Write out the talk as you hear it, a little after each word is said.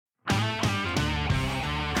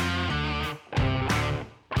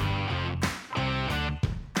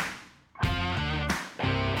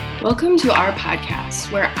Welcome to our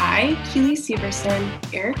podcast, where I, Keely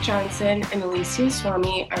Severson, Eric Johnson, and Alicia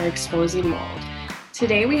Swami are exposing mold.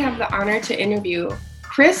 Today we have the honor to interview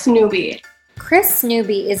Chris Newby. Chris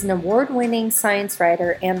Newby is an award-winning science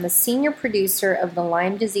writer and the senior producer of the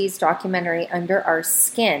Lyme disease documentary Under Our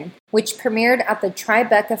Skin, which premiered at the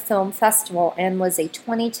Tribeca Film Festival and was a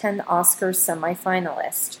 2010 Oscar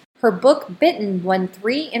semifinalist. Her book, Bitten, won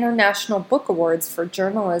 3 International Book Awards for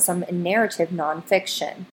journalism and narrative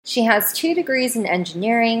nonfiction. She has 2 degrees in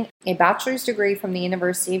engineering, a bachelor's degree from the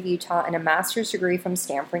University of Utah, and a master's degree from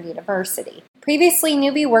Stanford University. Previously,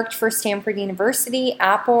 Newby worked for Stanford University,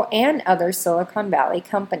 Apple, and other Silicon Valley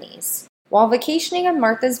companies. While vacationing on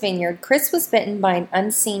Martha's Vineyard, Chris was bitten by an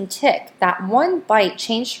unseen tick. That one bite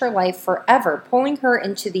changed her life forever, pulling her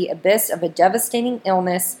into the abyss of a devastating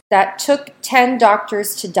illness that took 10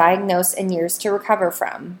 doctors to diagnose and years to recover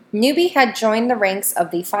from. Newby had joined the ranks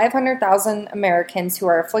of the 500,000 Americans who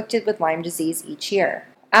are afflicted with Lyme disease each year.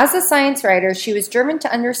 As a science writer, she was driven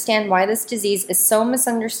to understand why this disease is so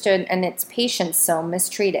misunderstood and its patients so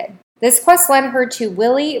mistreated. This quest led her to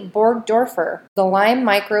Willy Burgdorfer, the Lyme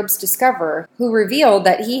microbe's discoverer, who revealed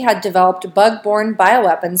that he had developed bug-borne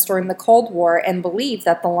bioweapons during the Cold War and believed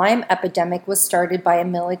that the Lyme epidemic was started by a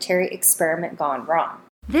military experiment gone wrong.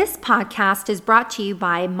 This podcast is brought to you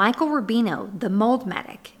by Michael Rubino, the Mold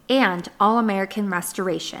Medic, and All American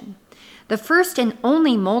Restoration, the first and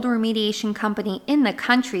only mold remediation company in the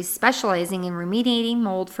country specializing in remediating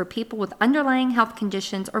mold for people with underlying health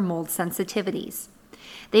conditions or mold sensitivities.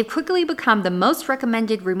 They've quickly become the most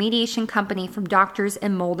recommended remediation company from doctors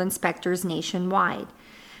and mold inspectors nationwide.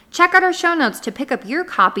 Check out our show notes to pick up your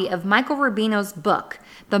copy of Michael Rubino's book,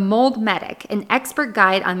 The Mold Medic, an expert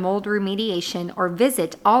guide on mold remediation, or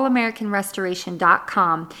visit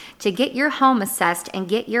allamericanrestoration.com to get your home assessed and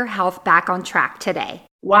get your health back on track today.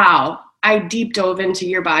 Wow, I deep dove into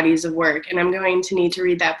your bodies of work, and I'm going to need to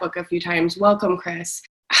read that book a few times. Welcome, Chris.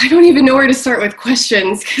 I don't even know where to start with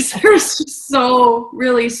questions because there's just so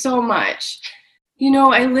much. You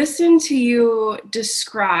know, I listened to you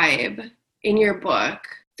describe in your book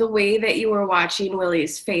the way that you were watching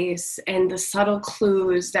Willy's face and the subtle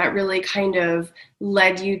clues that really kind of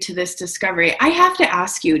led you to this discovery. I have to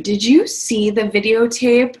ask you, did you see the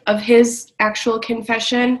videotape of his actual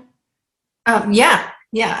confession? Yeah.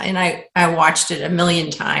 And I watched it a million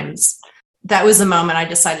times. That was the moment I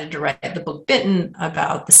decided to write the book Bitten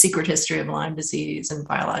about the secret history of Lyme disease and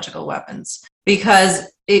biological weapons,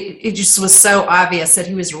 because it just was so obvious that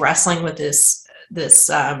he was wrestling with this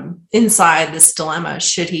dilemma.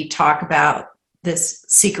 Should he talk about this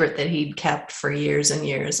secret that he'd kept for years and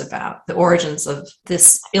years about the origins of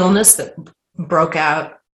this illness that broke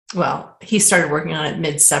out? Well, he started working on it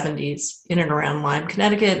mid-70s in and around Lyme,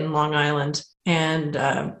 Connecticut and Long Island and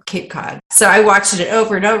Cape Cod. So I watched it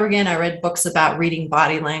over and over again. I read books about reading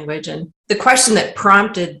body language. And the question that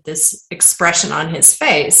prompted this expression on his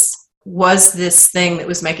face was this thing that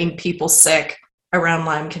was making people sick around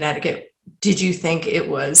Lyme, Connecticut. Did you think it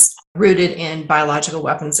was rooted in biological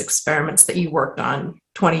weapons experiments that you worked on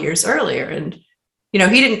 20 years earlier? And, you know,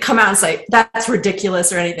 he didn't come out and say, that's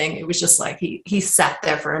ridiculous or anything. It was just like he sat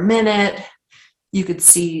there for a minute. You could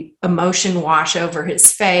see emotion wash over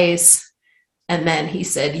his face. And then he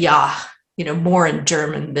said, yeah, you know, more in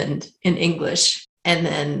German than in English. And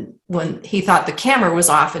then when he thought the camera was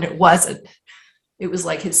off and it wasn't, it was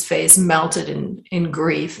like his face melted in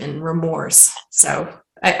grief and remorse. So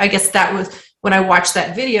I guess that was when I watched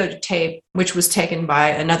that videotape, which was taken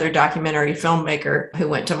by another documentary filmmaker who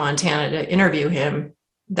went to Montana to interview him.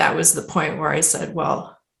 That was the point where I said,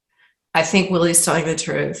 well, I think Willy's telling the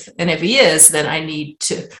truth. And if he is, then I need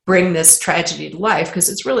to bring this tragedy to life, because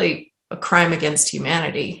it's really a crime against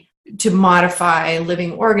humanity to modify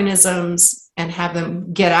living organisms and have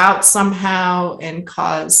them get out somehow and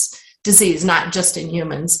cause disease, not just in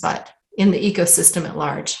humans, but in the ecosystem at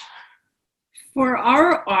large. For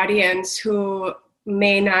our audience who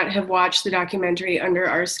may not have watched the documentary Under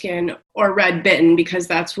Our Skin or read Bitten, because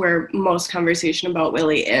that's where most conversation about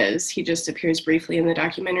Willy is, he just appears briefly in the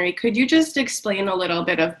documentary. Could you just explain a little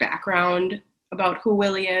bit of background about who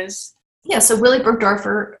Willy is? Yeah, so Willy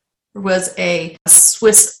Burgdorfer was a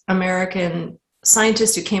Swiss-American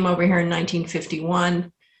scientist who came over here in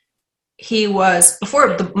 1951. He was,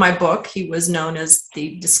 before my book, he was known as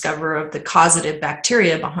the discoverer of the causative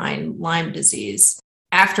bacteria behind Lyme disease.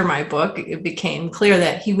 After my book, it became clear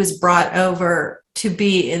that he was brought over to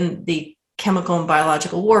be in the chemical and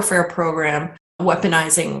biological warfare program,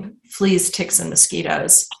 weaponizing fleas, ticks, and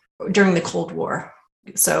mosquitoes during the Cold War.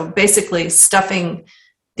 So basically stuffing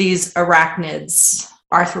these arachnids,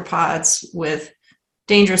 arthropods, with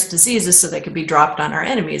dangerous diseases so they could be dropped on our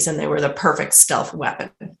enemies, and they were the perfect stealth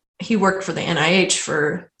weapon. He worked for the NIH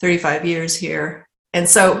for 35 years here. And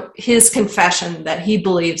so his confession that he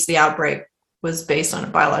believes the outbreak was based on a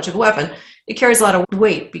biological weapon, it carries a lot of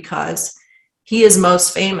weight because he is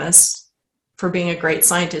most famous for being a great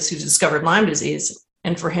scientist who discovered Lyme disease.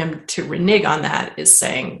 And for him to renege on that is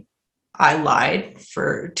saying, I lied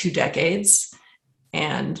for 2 decades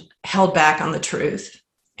and held back on the truth.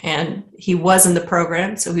 And he was in the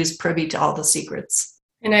program, so he was privy to all the secrets.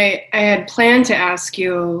 And I had planned to ask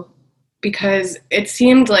you, because it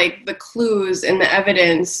seemed like the clues and the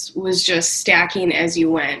evidence was just stacking as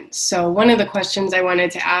you went. So one of the questions I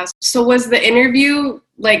wanted to ask, so was the interview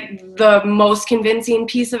like the most convincing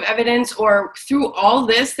piece of evidence, or through all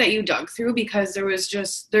this that you dug through? Because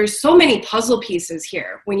there's so many puzzle pieces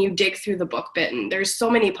here when you dig through the book, Bitten. There's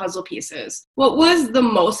so many puzzle pieces. What was the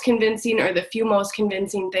most convincing, or the few most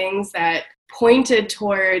convincing things that pointed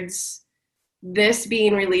towards this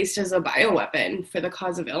being released as a bioweapon for the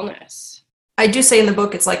cause of illness? I do say in the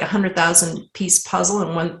book it's like 100,000 piece puzzle,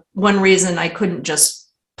 and one reason I couldn't just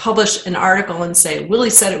publish an article and say Willie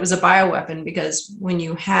said it was a bioweapon, because when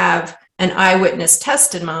you have an eyewitness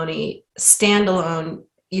testimony standalone,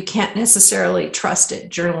 you can't necessarily trust it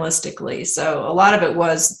journalistically. So a lot of it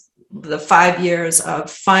was the 5 years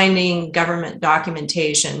of finding government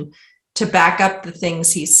documentation to back up the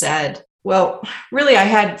things he said. Well, really, I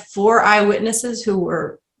had 4 eyewitnesses who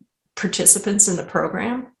were participants in the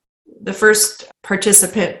program. The first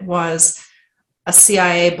participant was a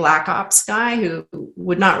CIA Black Ops guy who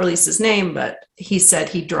would not release his name, but he said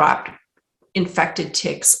he dropped infected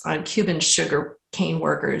ticks on Cuban sugar cane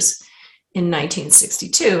workers in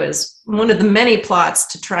 1962 as one of the many plots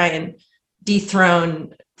to try and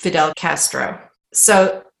dethrone Fidel Castro.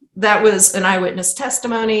 So that was an eyewitness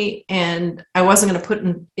testimony, and I wasn't going to put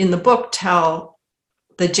in the book till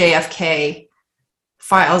the JFK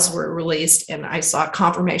files were released and I saw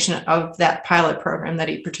confirmation of that pilot program that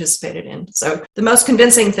he participated in. So the most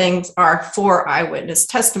convincing things are 4 eyewitness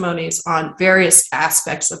testimonies on various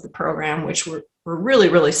aspects of the program, which were really,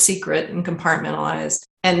 really secret and compartmentalized.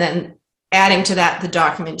 And then adding to that the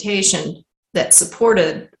documentation that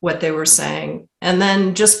supported what they were saying. And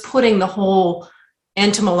then just putting the whole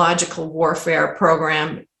entomological warfare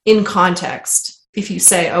program in context. If you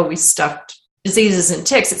say, oh, we stuffed diseases and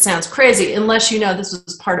ticks, it sounds crazy, unless you know this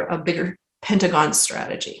was part of a bigger Pentagon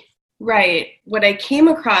strategy. Right. What I came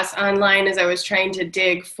across online as I was trying to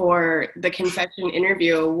dig for the confession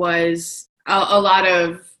interview was a lot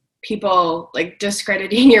of people like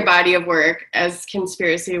discrediting your body of work as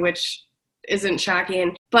conspiracy, which isn't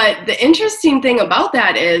shocking. But the interesting thing about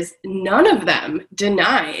that is none of them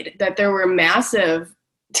denied that there were massive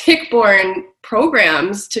tick-borne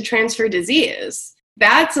programs to transfer disease.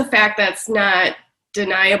 That's a fact that's not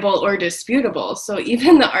deniable or disputable. So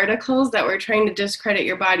even the articles that were trying to discredit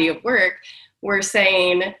your body of work were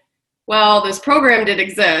saying, well, this program did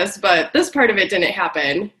exist, but this part of it didn't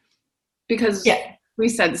happen because we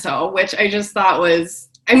said so, which I just thought was,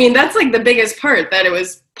 I mean, that's like the biggest part, that it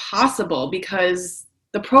was possible because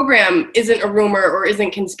the program isn't a rumor or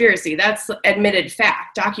isn't conspiracy. That's admitted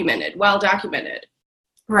fact, documented, well documented.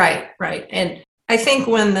 Right. And I think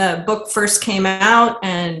when the book first came out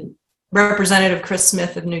and Representative Chris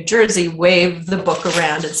Smith of New Jersey waved the book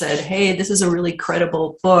around and said, hey, this is a really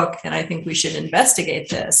credible book, and I think we should investigate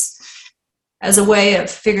this as a way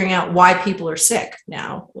of figuring out why people are sick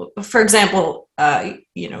now. For example, why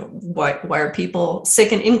are people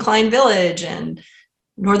sick in Incline Village and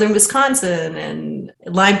northern Wisconsin and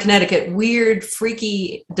Lyme, Connecticut, weird,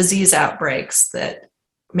 freaky disease outbreaks that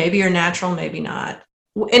maybe are natural, maybe not.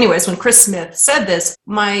 Anyways, when Chris Smith said this,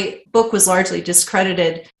 my book was largely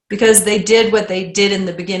discredited because they did what they did in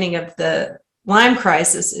the beginning of the Lyme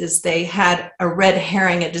crisis, is they had a red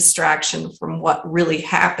herring, a distraction from what really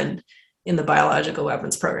happened in the biological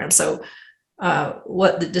weapons program. So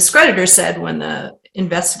what the discreditor said when the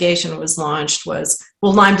investigation was launched was,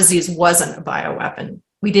 well, Lyme disease wasn't a bioweapon.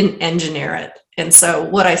 We didn't engineer it. And so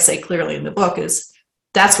what I say clearly in the book is,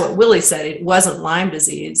 that's what Willie said. It wasn't Lyme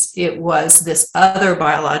disease. It was this other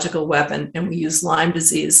biological weapon, and we use Lyme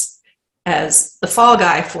disease as the fall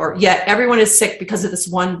guy for, yet everyone is sick because of this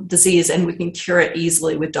one disease, and we can cure it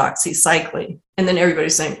easily with doxycycline. And then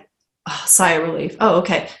everybody's saying, oh, sigh of relief. Oh,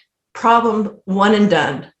 okay. Problem one and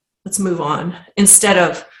done. Let's move on. Instead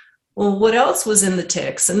of, well, what else was in the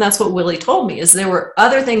ticks? And that's what Willie told me, is there were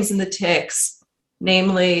other things in the ticks,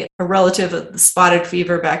 namely a relative of the spotted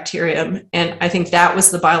fever bacterium. And I think that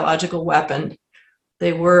was the biological weapon.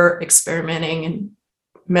 They were experimenting and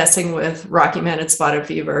messing with Rocky Mountain spotted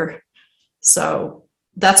fever. So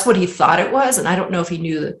that's what he thought it was. And I don't know if he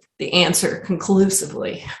knew the answer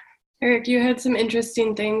conclusively. Eric, you had some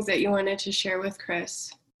interesting things that you wanted to share with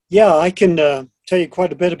Chris. Yeah, I can tell you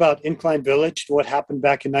quite a bit about Incline Village, what happened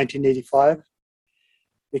back in 1985,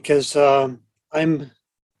 because I'm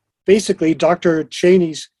basically Dr.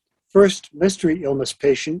 Cheney's first mystery illness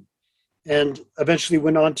patient, and eventually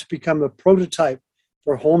went on to become a prototype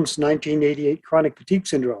for Holmes' 1988 chronic fatigue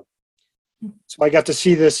syndrome. So I got to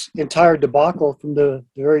see this entire debacle from the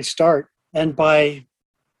very start. And by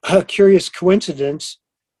a curious coincidence,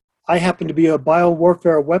 I happened to be a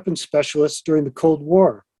biowarfare weapons specialist during the Cold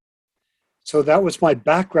War. So that was my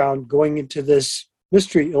background going into this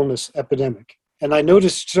mystery illness epidemic. And I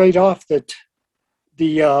noticed straight off that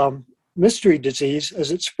the mystery disease,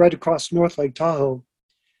 as it spread across North Lake Tahoe,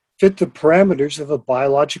 fit the parameters of a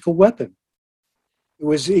biological weapon. It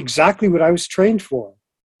was exactly what I was trained for.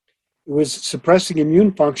 It was suppressing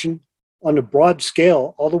immune function on a broad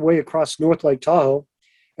scale all the way across North Lake Tahoe.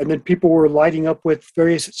 And then people were lighting up with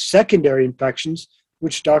various secondary infections,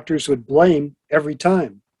 which doctors would blame every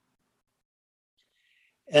time.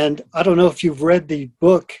 And I don't know if you've read the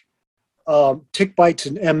book, Tick Bites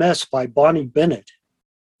and MS by Bonnie Bennett.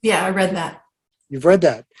 Yeah, I read that. You've read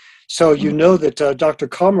that. So you know that Dr.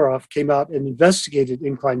 Komaroff came out and investigated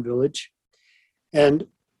Incline Village and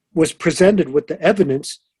was presented with the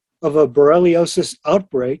evidence of a borreliosis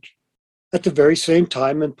outbreak at the very same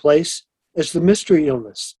time and place as the mystery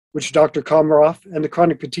illness, which Dr. Komaroff and the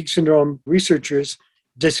chronic fatigue syndrome researchers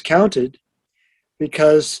discounted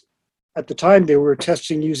because at the time they were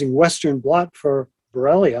testing using Western blot for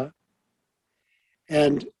Borrelia.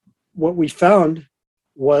 And what we found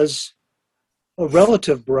was a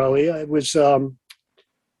relative Borrelia. It was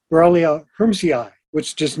Borrelia hermsii,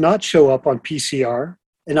 which does not show up on PCR.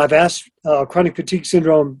 And I've asked chronic fatigue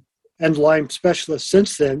syndrome and Lyme specialists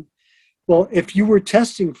since then, well, if you were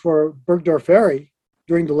testing for Burgdorferi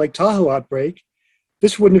during the Lake Tahoe outbreak,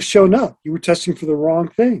 this wouldn't have shown up. You were testing for the wrong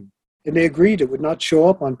thing. And they agreed it would not show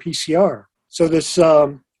up on PCR. So this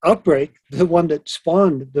outbreak, the one that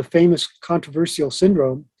spawned the famous controversial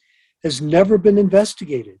syndrome, has never been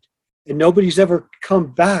investigated. And nobody's ever come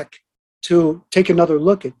back to take another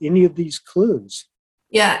look at any of these clues.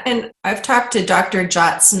 Yeah, and I've talked to Dr.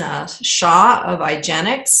 Jyotsna Shah of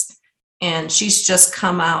IGeneX, and she's just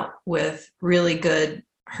come out with really good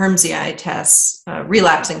Hermsii tests,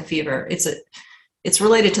 relapsing fever. It's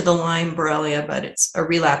related to the Lyme Borrelia, but it's a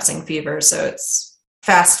relapsing fever, so it's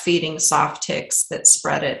fast-feeding soft ticks that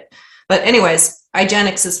spread it. But anyways,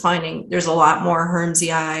 IGeneX is finding there's a lot more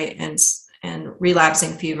Hermsii and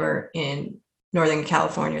relapsing fever in Northern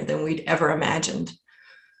California than we'd ever imagined.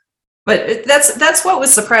 But that's what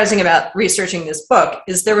was surprising about researching this book,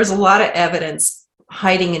 is there was a lot of evidence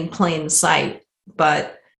hiding in plain sight.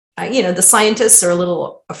 But, the scientists are a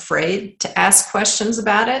little afraid to ask questions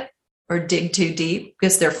about it or dig too deep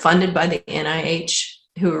because they're funded by the NIH,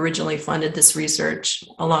 who originally funded this research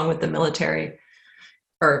along with the military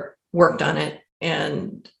or worked on it.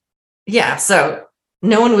 And yeah, so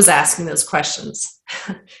no one was asking those questions.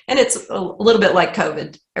 And it's a little bit like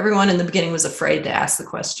COVID. Everyone in the beginning was afraid to ask the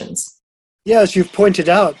questions. Yeah, as you've pointed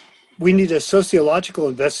out, we need a sociological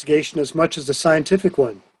investigation as much as a scientific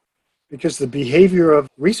one, because the behavior of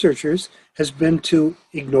researchers has been to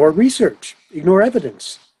ignore research, ignore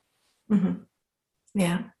evidence. Mm-hmm.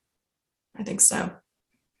 Yeah, I think so.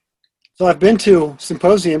 So I've been to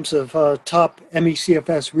symposiums of top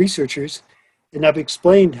MECFS researchers, and I've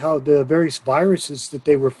explained how the various viruses that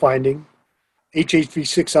they were finding,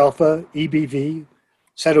 HHV6 alpha, EBV,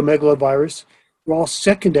 cytomegalovirus, were all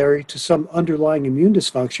secondary to some underlying immune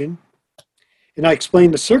dysfunction. And I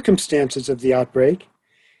explained the circumstances of the outbreak,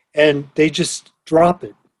 and they just drop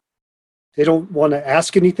it. They don't want to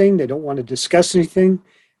ask anything. They don't want to discuss anything.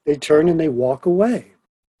 They turn and they walk away.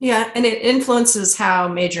 Yeah, and it influences how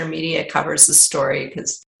major media covers the story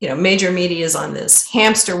because, major media is on this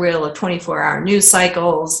hamster wheel of 24-hour news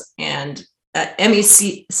cycles, and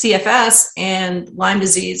MECFS and Lyme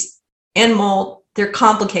disease and mold, they're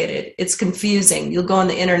complicated. It's confusing. You'll go on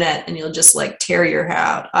the internet and you'll just tear your hair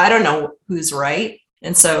out. I don't know who's right.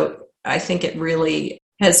 And so I think it really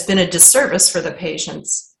has been a disservice for the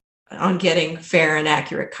patients on getting fair and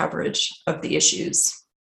accurate coverage of the issues.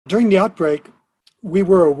 During the outbreak, we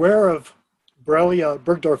were aware of Borrelia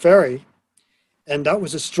burgdorferi, and that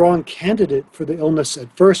was a strong candidate for the illness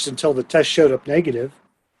at first until the test showed up negative.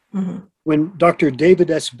 Mm-hmm. When Dr.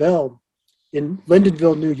 David S. Bell in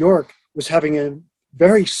Lindenville, New York, was having a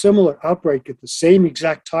very similar outbreak at the same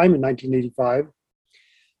exact time in 1985,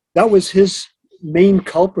 that was his main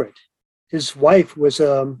culprit. His wife was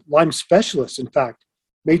a Lyme specialist, in fact,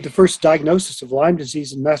 made the first diagnosis of Lyme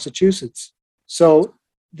disease in Massachusetts. So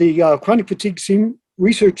the chronic fatigue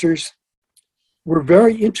researchers were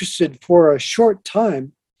very interested for a short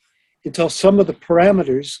time until some of the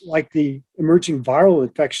parameters, like the emerging viral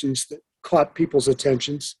infections that caught people's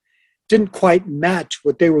attentions, didn't quite match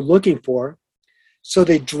what they were looking for. So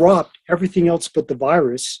they dropped everything else but the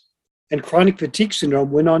virus, and chronic fatigue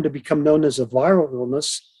syndrome went on to become known as a viral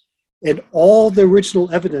illness, and all the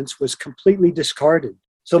original evidence was completely discarded.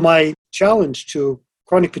 So my challenge to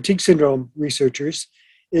chronic fatigue syndrome researchers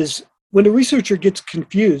is, when a researcher gets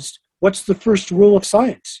confused, what's the first rule of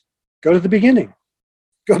science? Go to the beginning.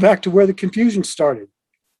 Go back to where the confusion started.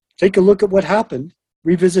 Take a look at what happened,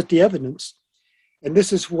 revisit the evidence, and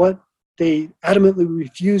this is what they adamantly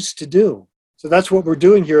refuse to do. So that's what we're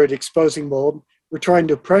doing here at Exposing Mold. We're trying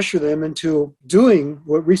to pressure them into doing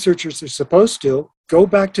what researchers are supposed to, go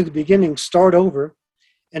back to the beginning, start over,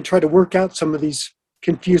 and try to work out some of these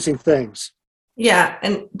confusing things. Yeah,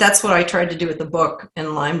 and that's what I tried to do with the book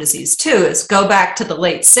in Lyme disease too, is go back to the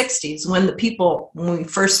late 60s when we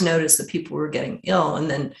first noticed that people were getting ill. And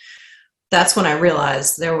then that's when I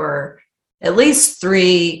realized there were at least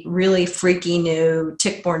 3 really freaky new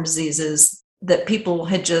tick-borne diseases that people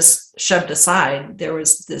had just shoved aside. There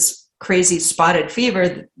was this crazy spotted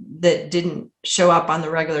fever that didn't show up on the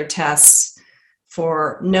regular tests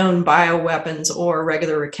for known bioweapons or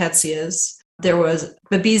regular rickettsias. There was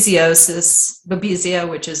Babesia,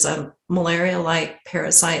 which is a malaria-like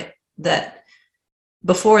parasite that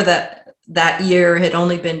before that year had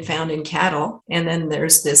only been found in cattle. And then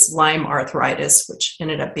there's this Lyme arthritis, which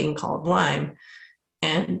ended up being called Lyme.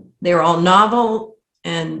 And they were all novel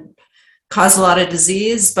and caused a lot of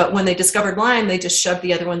disease. But when they discovered Lyme, they just shoved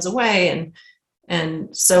the other ones away.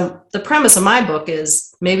 And so the premise of my book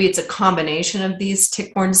is maybe it's a combination of these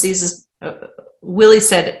tick-borne diseases. Willie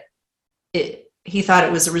said he thought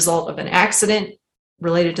it was a result of an accident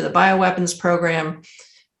related to the bioweapons program.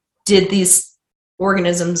 Did these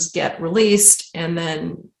organisms get released and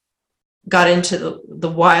then got into the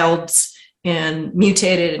wilds and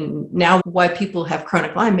mutated, and now why people have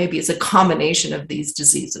chronic Lyme maybe is a combination of these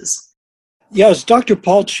diseases? Yes, Dr.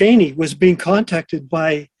 Paul Cheney was being contacted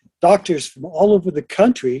by doctors from all over the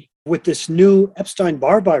country with this new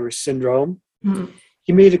Epstein-Barr virus syndrome. Mm-hmm.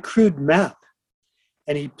 He made a crude map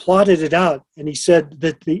and he plotted it out, and he said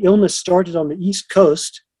that the illness started on the East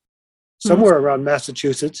Coast, somewhere around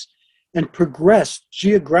Massachusetts, and progressed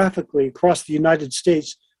geographically across the United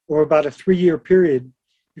States over about a 3-year period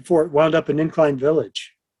before it wound up in Incline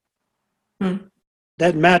Village.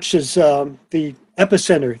 That matches the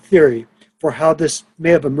epicenter theory for how this may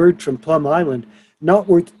have emerged from Plum Island. Not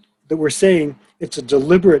that we're saying it's a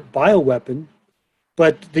deliberate bioweapon,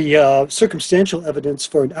 but the circumstantial evidence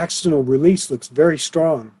for an accidental release looks very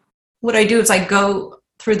strong. What I do is I go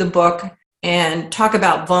through the book and talk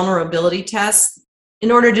about vulnerability tests. In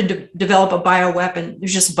order to develop a bioweapon,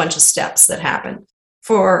 there's just a bunch of steps that happen.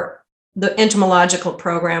 For the entomological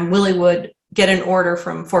program, Willie would get an order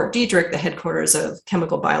from Fort Detrick, the headquarters of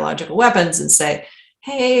chemical biological weapons, and say,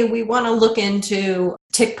 hey, we want to look into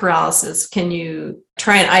tick paralysis. Can you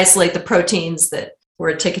try and isolate the proteins that where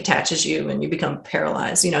a tick attaches you and you become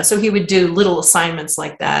paralyzed? So he would do little assignments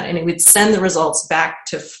like that, and he would send the results back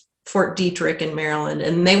to Fort Detrick in Maryland,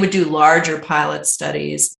 and they would do larger pilot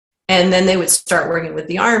studies. And then they would start working with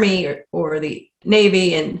the Army or the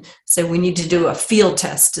Navy and say, we need to do a field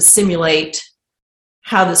test to simulate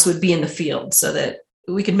how this would be in the field so that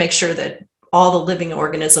we could make sure that all the living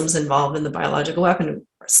organisms involved in the biological weapon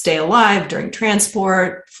stay alive during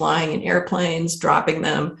transport, flying in airplanes, dropping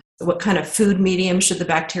them. What kind of food medium should the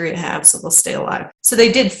bacteria have so they'll stay alive? So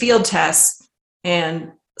they did field tests,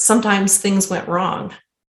 and sometimes things went wrong.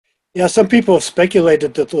 Yeah, some people have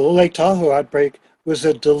speculated that the Lake Tahoe outbreak was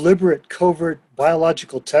a deliberate, covert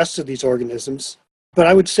biological test of these organisms. But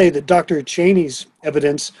I would say that Dr. Cheney's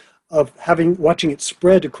evidence of watching it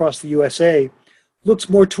spread across the USA looks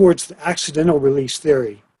more towards the accidental release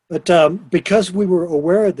theory. But because we were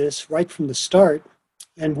aware of this right from the start,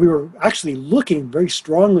 and we were actually looking very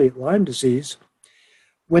strongly at Lyme disease,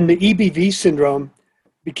 when the EBV syndrome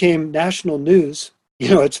became national news,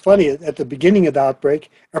 it's funny, at the beginning of the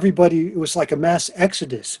outbreak, it was like a mass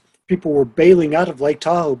exodus. People were bailing out of Lake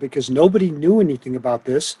Tahoe because nobody knew anything about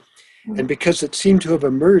this. And because it seemed to have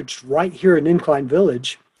emerged right here in Incline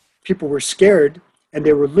Village, people were scared and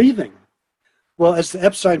they were leaving. Well, as the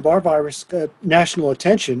Epstein-Barr virus got national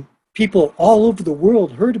attention, people all over the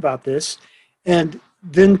world heard about this, and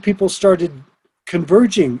then people started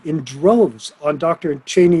converging in droves on Dr.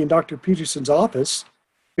 Cheney and Dr. Peterson's office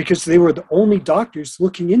because they were the only doctors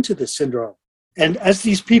looking into this syndrome. And as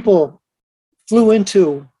these people flew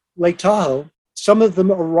into Lake Tahoe, some of them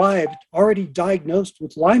arrived already diagnosed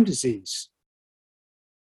with Lyme disease.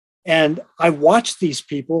 And I watched these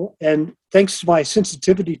people, and thanks to my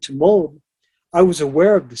sensitivity to mold, I was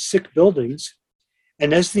aware of the sick buildings.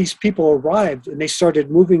 And as these people arrived and they started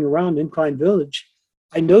moving around Incline Village,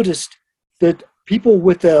 I noticed that people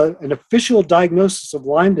with an official diagnosis of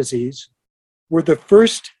Lyme disease were the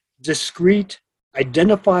first discrete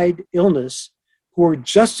identified illness who were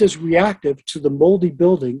just as reactive to the moldy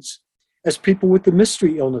buildings as people with the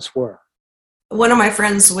mystery illness were. One of my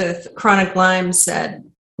friends with chronic Lyme said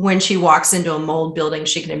when she walks into a mold building,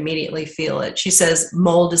 she can immediately feel it. She says,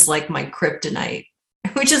 mold is like my kryptonite,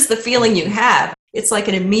 which is the feeling you have. It's like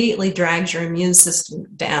it immediately drags your immune system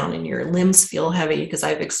down and your limbs feel heavy, because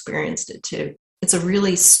I've experienced it too. It's a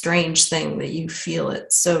really strange thing that you feel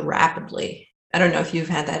it so rapidly. I don't know if you've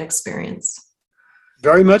had that experience.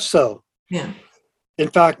 Very much so. Yeah. In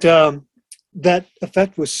fact, that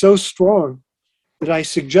effect was so strong that I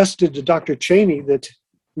suggested to Dr. Cheney that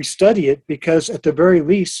we study it, because at the very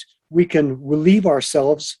least, we can relieve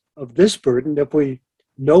ourselves of this burden if we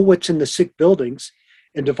know what's in the sick buildings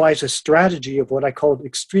and devise a strategy of what I call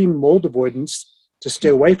extreme mold avoidance to stay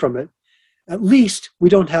away from it. At least we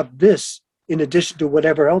don't have this in addition to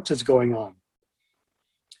whatever else is going on.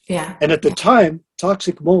 Yeah. And at the time,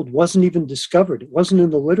 toxic mold wasn't even discovered. It wasn't in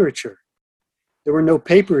the literature. There were no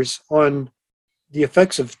papers on the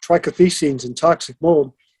effects of trichothecenes and toxic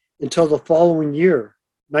mold until the following year,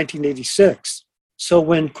 1986. So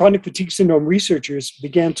when chronic fatigue syndrome researchers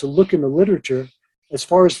began to look in the literature, as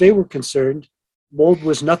far as they were concerned, mold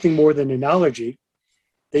was nothing more than an allergy.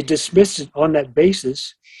 They dismissed it on that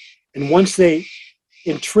basis. And once they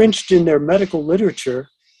entrenched in their medical literature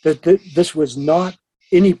that this was not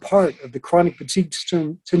any part of the chronic fatigue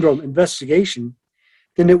syndrome investigation,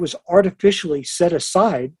 then it was artificially set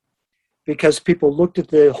aside, because people looked at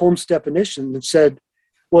the Holmes definition and said,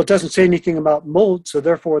 well, it doesn't say anything about mold, so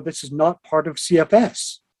therefore this is not part of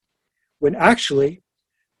CFS. When actually,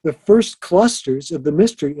 the first clusters of the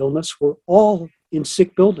mystery illness were all in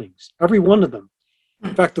sick buildings, every one of them.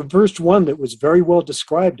 In fact, the first one that was very well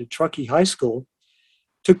described at Truckee High School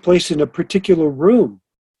took place in a particular room.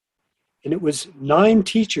 And it was 9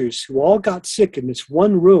 teachers who all got sick in this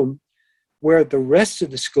one room, where the rest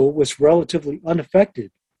of the school was relatively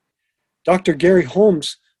unaffected. Dr. Gary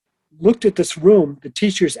Holmes looked at this room. The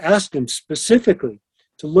teachers asked him specifically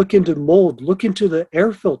to look into mold, look into the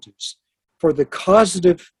air filters for the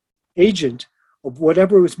causative agent of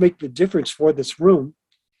whatever was making the difference for this room.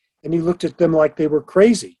 And he looked at them like they were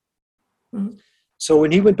crazy. Mm-hmm. So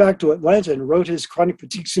when he went back to Atlanta and wrote his chronic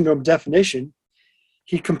fatigue syndrome definition,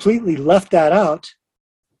 he completely left that out.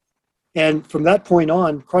 And from that point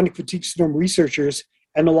on, chronic fatigue syndrome researchers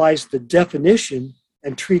analyzed the definition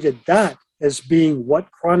and treated that as being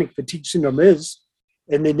what chronic fatigue syndrome is.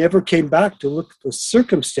 And they never came back to look at the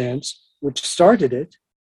circumstance which started it.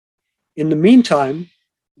 In the meantime,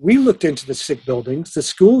 we looked into the sick buildings, the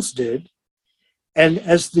schools did. And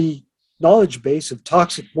as the knowledge base of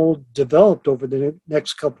toxic mold developed over the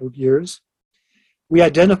next couple of years, we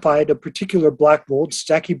identified a particular black mold,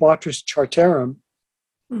 Stachybotrys chartarum,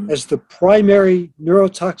 as the primary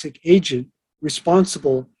neurotoxic agent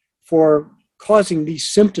responsible for causing these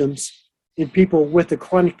symptoms in people with a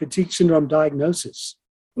chronic fatigue syndrome diagnosis.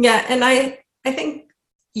 Yeah, and I think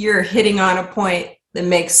you're hitting on a point that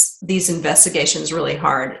makes these investigations really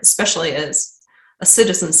hard, especially as a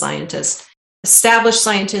citizen scientist. Established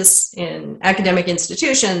scientists in academic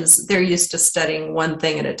institutions, they're used to studying one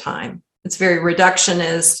thing at a time. It's very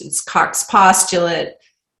reductionist, it's Koch's postulate,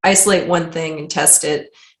 isolate one thing and test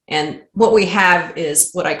it. And what we have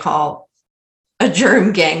is what I call a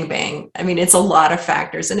germ gangbang. I mean, it's a lot of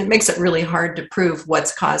factors, and it makes it really hard to prove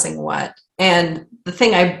what's causing what. And the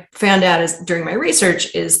thing I found out is during my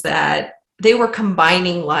research is that they were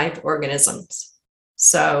combining live organisms.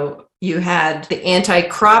 So you had the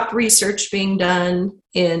anti-crop research being done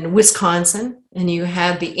in Wisconsin, and you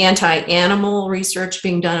had the anti-animal research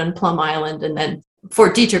being done on Plum Island, and then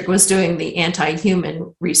Fort Detrick was doing the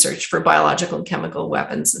anti-human research for biological and chemical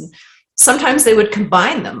weapons. And sometimes they would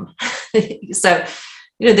combine them. So,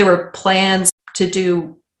 there were plans to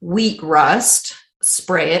do wheat rust,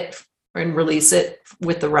 spray it and release it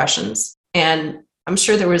with the Russians. And I'm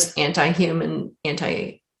sure there was anti-human,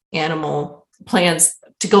 anti-animal plans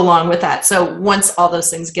to go along with that. So once all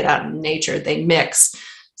those things get out in nature, they mix.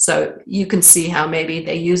 So you can see how maybe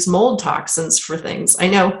they use mold toxins for things. I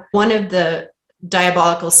know one of the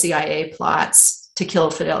diabolical CIA plots to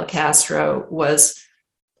kill Fidel Castro was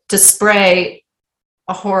to spray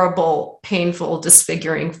a horrible, painful,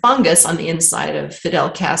 disfiguring fungus on the inside of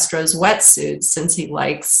Fidel Castro's wetsuit, since he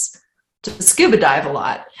likes to scuba dive a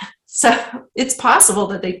lot. So it's possible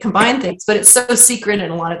that they combine things, but it's so secret,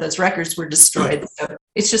 and a lot of those records were destroyed. So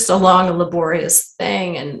it's just a long and laborious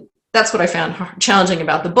thing. And that's what I found challenging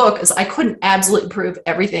about the book, is I couldn't absolutely prove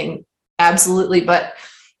everything absolutely, but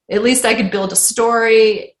at least I could build a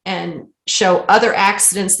story and show other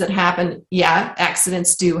accidents that happen. Yeah,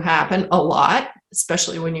 accidents do happen a lot,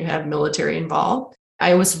 especially when you have military involved.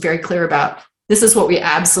 I was very clear about, this is what we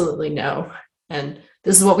absolutely know, and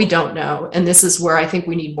this is what we don't know, and this is where I think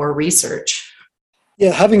we need more research.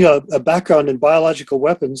 Yeah, having a background in biological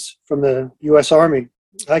weapons from the U.S. Army,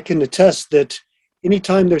 I can attest that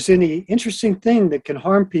anytime there's any interesting thing that can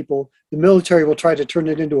harm people, the military will try to turn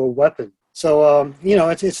it into a weapon. So,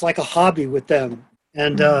 it's like a hobby with them.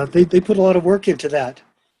 And they put a lot of work into that.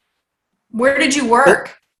 Where did you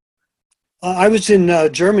work? I was in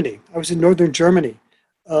Germany. I was in northern Germany.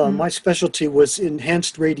 My specialty was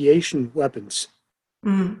enhanced radiation weapons.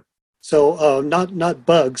 So not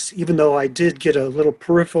bugs, even though I did get a little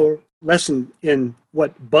peripheral lesson in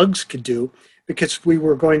what bugs could do, because we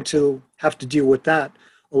were going to have to deal with that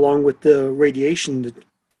along with the radiation that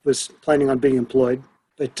was planning on being employed.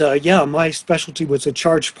 But my specialty was a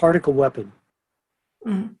charged particle weapon.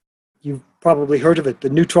 You've probably heard of it, the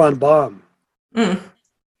neutron bomb.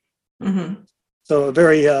 So a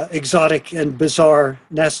very exotic and bizarre,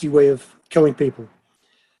 nasty way of killing people.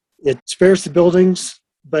 It spares the buildings,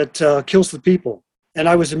 but kills the people. And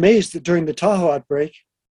I was amazed that during the Tahoe outbreak,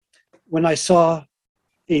 when I saw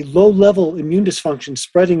a low-level immune dysfunction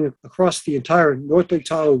spreading across the entire North Lake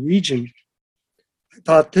Tahoe region, I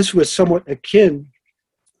thought this was somewhat akin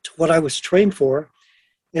to what I was trained for,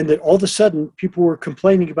 and that all of a sudden people were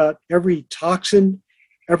complaining about every toxin,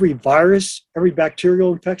 every virus, every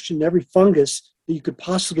bacterial infection, every fungus that you could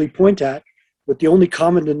possibly point at, with the only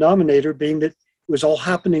common denominator being that it was all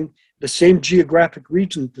happening in the same geographic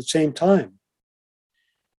region at the same time.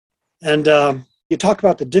 And you talk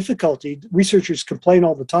about the difficulty. Researchers complain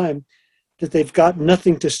all the time that they've got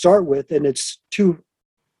nothing to start with and it's too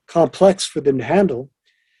complex for them to handle.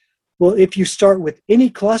 Well, if you start with any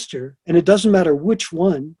cluster, and it doesn't matter which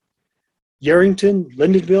one, Yarrington,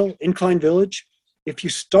 Lyndonville, Incline Village, if you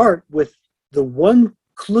start with the one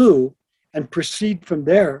clue and proceed from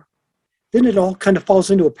there, then it all kind of falls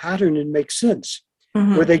into a pattern and makes sense.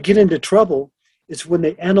 Where they get into trouble is when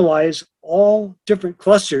they analyze all different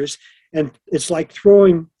clusters, and it's like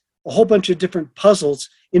throwing a whole bunch of different puzzles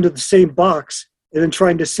into the same box and then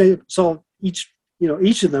trying to solve each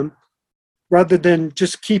of them, rather than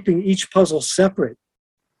just keeping each puzzle separate.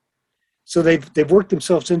 So they've worked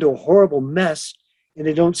themselves into a horrible mess, and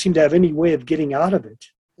they don't seem to have any way of getting out of it.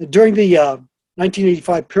 During the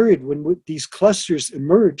 1985 period, when these clusters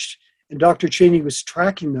emerged, and Dr. Cheney was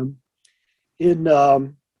tracking them in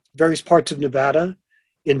various parts of Nevada,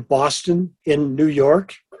 in Boston, in New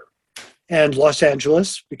York, and Los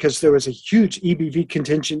Angeles, because there was a huge EBV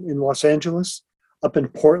contingent in Los Angeles, up in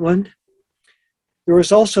Portland. There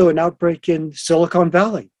was also an outbreak in Silicon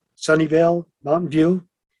Valley, Sunnyvale, Mountain View,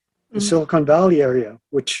 the Silicon Valley area,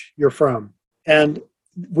 which you're from. And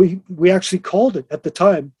we actually called it at the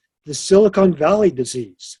time the Silicon Valley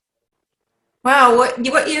disease. Wow,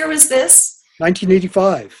 what year was this?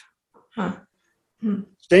 1985.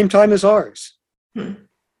 Same time as ours.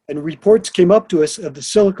 And reports came up to us of the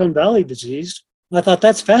Silicon Valley disease. And I thought,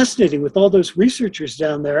 that's fascinating with all those researchers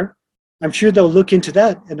down there. I'm sure they'll look into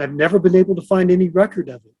that, and I've never been able to find any record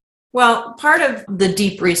of it. Well, part of the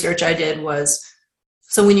deep research I did was,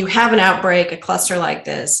 so when you have an outbreak, a cluster like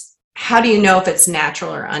this, how do you know if it's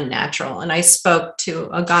natural or unnatural? And I spoke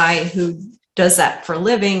to a guy who does that for a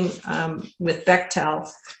living with Bechtel,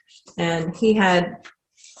 and he had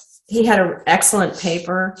an excellent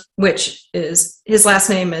paper, which is, his last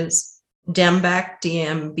name is Dembek,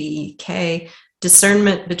 D-M-B-K,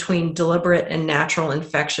 Discernment Between Deliberate and Natural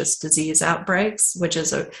Infectious Disease Outbreaks, which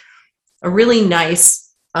is a really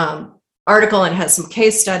nice article and has some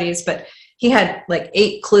case studies, but he had like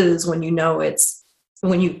 8 clues when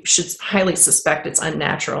you should highly suspect it's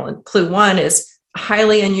unnatural. And clue 1 is a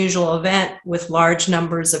highly unusual event with large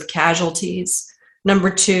numbers of casualties. Number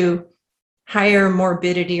 2, higher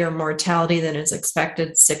morbidity or mortality than is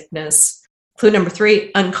expected, sickness. Clue number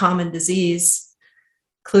 3, uncommon disease.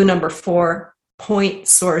 Clue number 4, point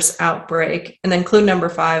source outbreak. And then clue number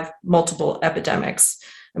 5, multiple epidemics.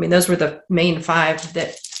 I mean, those were the main 5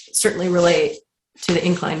 that certainly relate to the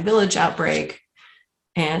Incline Village outbreak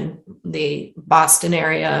and the Boston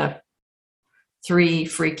area. 3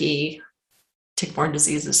 freaky tick-borne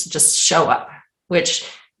diseases just show up, which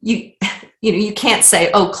you you can't say,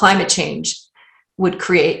 oh, climate change would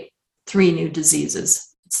create 3 new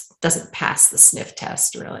diseases. It doesn't pass the sniff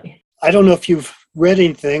test, really. I don't know if you've read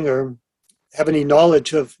anything or have any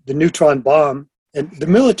knowledge of the neutron bomb. And the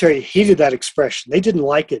military hated that expression. They didn't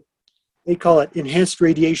like it. They call it enhanced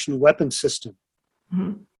radiation weapon system.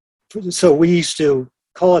 Mm-hmm. So we used to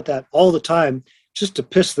call it that all the time just to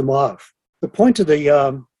piss them off. The point of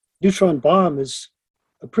the neutron bomb is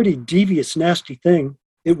a pretty devious, nasty thing.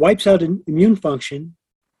 It wipes out an immune function.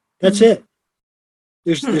 That's it.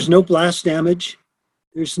 There's no blast damage.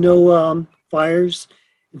 There's no fires.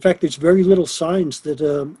 In fact, there's very little signs that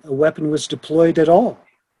a weapon was deployed at all.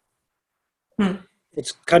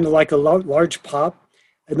 It's kind of like a large pop,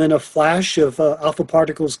 and then a flash of alpha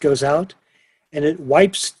particles goes out, and it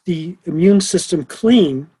wipes the immune system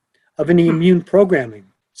clean of any immune programming.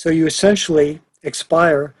 So you essentially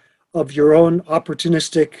expire of your own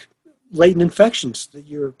opportunistic latent infections that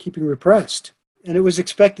you're keeping repressed. And it was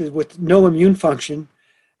expected with no immune function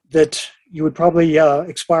that you would probably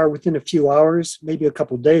expire within a few hours, maybe a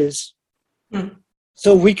couple of days.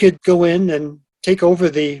 So we could go in and take over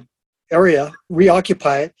the area,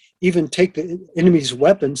 reoccupy it, even take the enemy's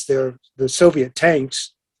weapons, the Soviet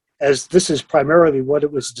tanks, as this is primarily what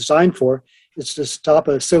it was designed for. It's to stop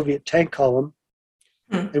a Soviet tank column.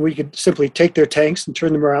 And we could simply take their tanks and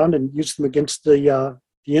turn them around and use them against the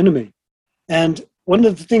enemy. And one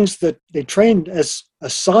of the things that they trained as a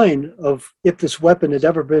sign of if this weapon had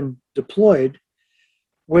ever been deployed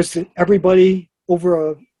was that everybody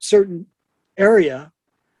over a certain area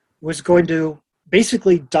was going to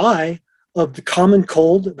basically die of the common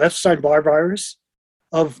cold, of Epstein-Barr virus,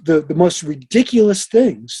 of the most ridiculous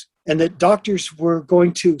things, and that doctors were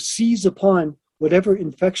going to seize upon whatever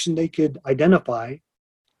infection they could identify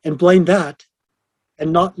and blame that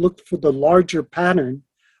and not look for the larger pattern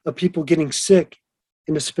of people getting sick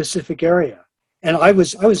in a specific area. And I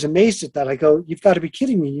was amazed at that. I go, you've got to be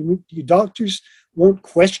kidding me. You doctors won't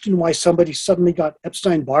question why somebody suddenly got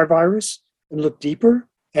Epstein-Barr virus and look deeper?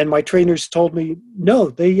 And my trainers told me, no,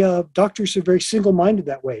 doctors are very single-minded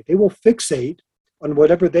that way. They will fixate on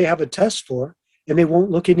whatever they have a test for, and they won't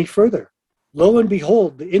look any further. Lo and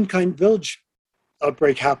behold, the In-Kind Village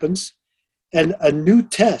outbreak happens, and a new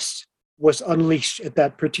test was unleashed at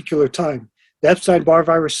that particular time, the Epstein-Barr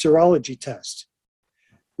virus serology test,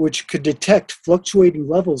 which could detect fluctuating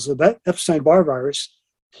levels of Epstein-Barr virus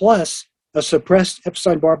plus a suppressed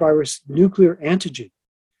Epstein-Barr virus nuclear antigen,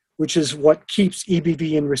 which is what keeps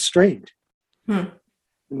EBV in restraint. And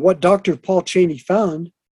what Dr. Paul Cheney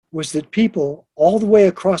found was that people all the way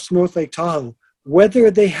across North Lake Tahoe,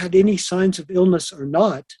 whether they had any signs of illness or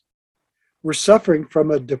not, were suffering from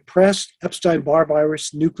a depressed Epstein-Barr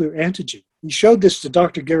virus nuclear antigen. He showed this to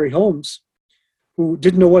Dr. Gary Holmes, who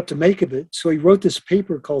didn't know what to make of it. So he wrote this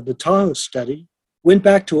paper called the Tahoe Study, went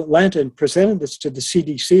back to Atlanta and presented this to the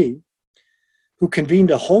CDC, who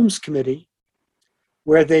convened a Holmes committee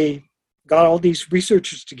where they got all these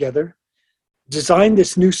researchers together, designed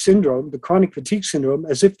this new syndrome, the chronic fatigue syndrome,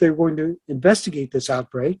 as if they were going to investigate this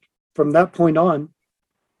outbreak. From that point on,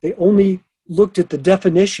 they only looked at the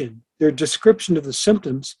definition, their description of the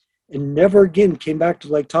symptoms, and never again came back to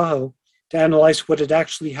Lake Tahoe to analyze what had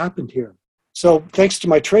actually happened here. So thanks to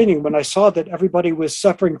my training, when I saw that everybody was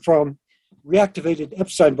suffering from reactivated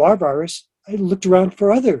Epstein-Barr virus, I looked around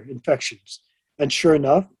for other infections. And sure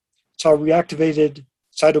enough, saw reactivated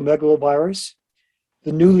cytomegalovirus,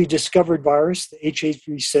 the newly discovered virus, the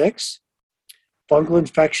H836, fungal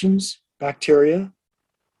infections, bacteria,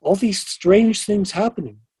 all these strange things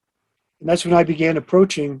happening. And that's when I began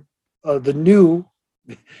approaching the new,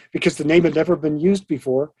 because the name had never been used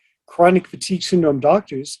before, chronic fatigue syndrome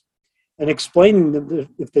doctors, and explaining them that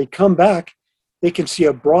if they come back, they can see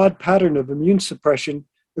a broad pattern of immune suppression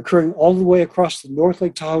occurring all the way across the North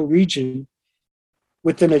Lake Tahoe region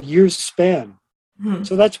within a year's span.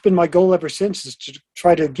 So that's been my goal ever since, is to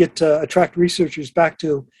try to attract researchers back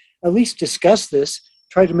to at least discuss this,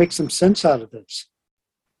 try to make some sense out of this.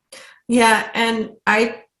 Yeah, and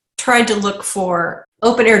I tried to look for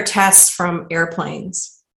open air tests from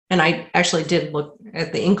airplanes. And I actually did look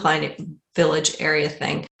at the Incline Village area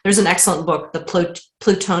thing. There's an excellent book, The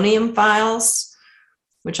Plutonium Files,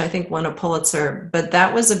 which I think won a Pulitzer, but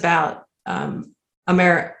that was about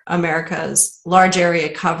America's large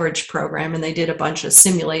area coverage program, and they did a bunch of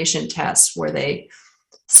simulation tests where they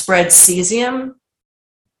spread cesium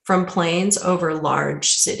from planes over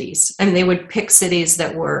large cities. I mean, they would pick cities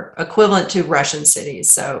that were equivalent to Russian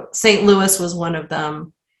cities. So St. Louis was one of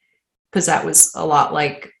them, because that was a lot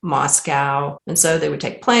like Moscow. And so they would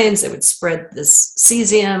take planes, they would spread this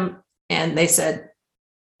cesium, and they said,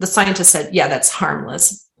 the scientists said, yeah, that's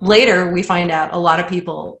harmless. later we find out a lot of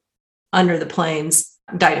people under the planes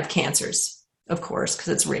died of cancers, of course, because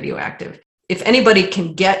it's radioactive. If anybody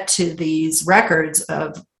can get to these records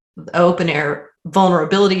of open air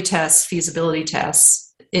vulnerability tests, feasibility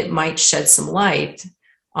tests, it might shed some light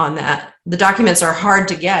on that. The documents are hard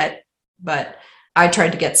to get, but I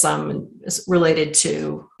tried to get some related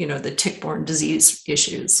to, the tick-borne disease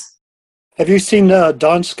issues. Have you seen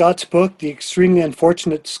Don Scott's book, The Extremely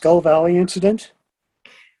Unfortunate Skull Valley Incident?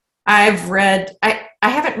 I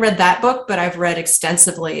haven't read that book, but I've read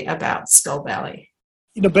extensively about Skull Valley.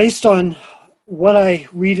 Based on what I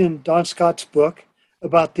read in Don Scott's book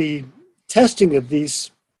about the testing of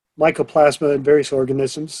these mycoplasma in various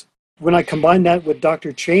organisms, when I combine that with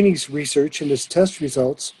Dr. Cheney's research and his test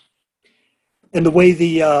results, and the way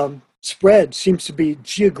the spread seems to be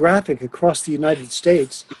geographic across the United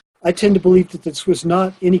States, I tend to believe that this was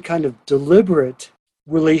not any kind of deliberate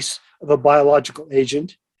release of a biological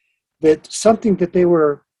agent, that something that they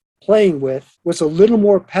were playing with was a little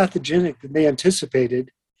more pathogenic than they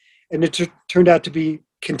anticipated, and it turned out to be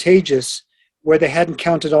contagious where they hadn't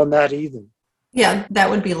counted on that either. Yeah, that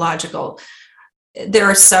would be logical. There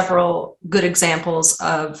are several good examples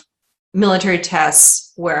of military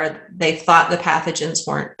tests where they thought the pathogens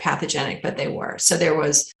weren't pathogenic, but they were. So there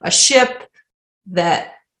was a ship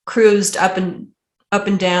that cruised up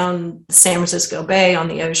and down the San Francisco Bay on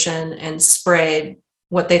the ocean and sprayed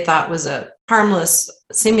what they thought was a harmless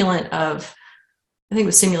simulant of, I think it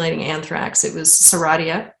was simulating anthrax. It was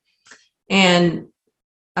Serratia and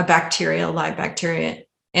a bacteria, a live bacteria.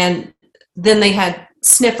 And then they had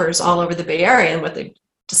sniffers all over the Bay Area. And what they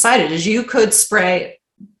decided is you could spray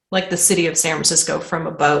like the city of San Francisco from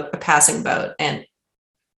a boat, a passing boat, and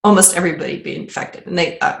almost everybody be infected. And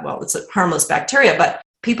they thought, well, it's a harmless bacteria, but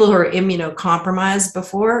people who were immunocompromised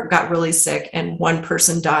before got really sick, and one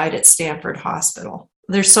person died at Stanford Hospital.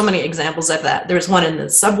 There's so many examples of that. There's one in the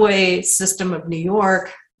subway system of New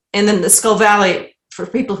York. And then the Skull Valley, for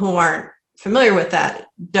people who aren't familiar with that,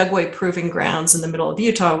 Dugway Proving Grounds in the middle of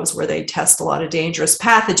Utah was where they test a lot of dangerous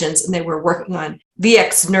pathogens, and they were working on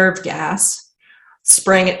VX nerve gas,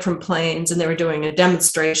 spraying it from planes, and they were doing a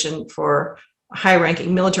demonstration for a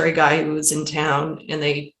high-ranking military guy who was in town, and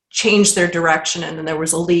they changed their direction, and then there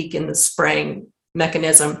was a leak in the spraying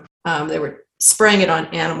mechanism. They were spraying it on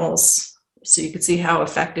animals, so you could see how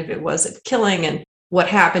effective it was at killing. And what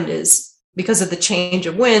happened is, because of the change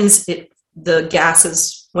of winds, the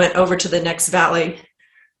gases went over to the next valley,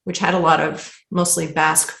 which had a lot of mostly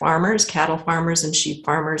Basque farmers, cattle farmers and sheep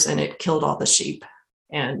farmers, and it killed all the sheep.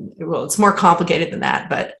 And well, it's more complicated than that,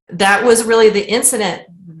 but that was really the incident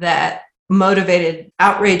that motivated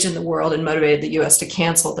outrage in the world and motivated the U.S. to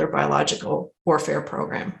cancel their biological warfare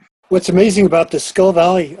program. What's amazing about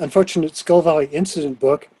the Unfortunate Skull Valley Incident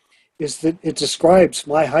book is that it describes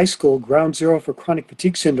my high school, Ground Zero for Chronic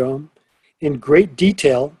Fatigue Syndrome, in great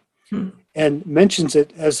detail and mentions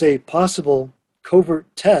it as a possible covert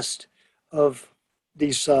test of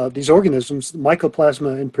these organisms,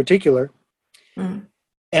 mycoplasma in particular.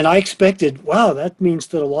 And I expected, wow, that means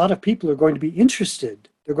that a lot of people are going to be interested.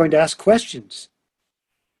 They're going to ask questions.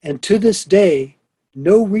 And to this day,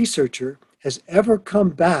 no researcher has ever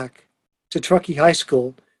come back to Truckee High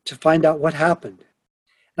School to find out what happened.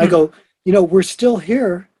 And I go, we're still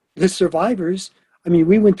here, the survivors. I mean,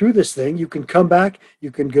 we went through this thing. You can come back.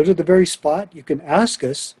 You can go to the very spot. You can ask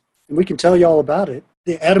us, and we can tell you all about it.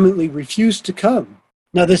 They adamantly refused to come.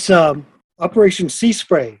 Now, this Operation Sea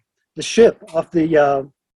Spray, the ship off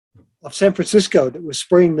San Francisco that was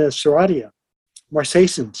spraying the Serratia,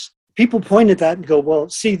 marsaceans, people point at that and go, well,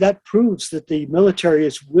 see, that proves that the military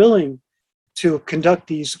is willing to conduct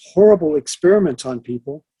these horrible experiments on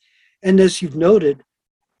people. And as you've noted,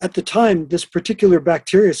 at the time, this particular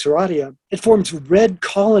bacteria, Serratia, it forms red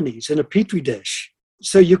colonies in a petri dish.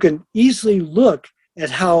 So you can easily look at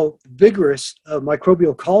how vigorous a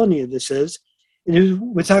microbial colony this is. And it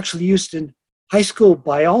was actually used in high school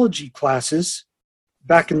biology classes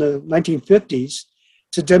back in the 1950s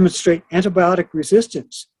to demonstrate antibiotic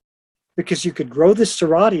resistance, because you could grow this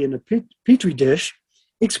Serratia in a petri dish,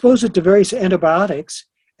 expose it to various antibiotics,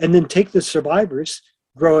 and then take the survivors,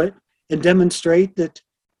 grow it, and demonstrate that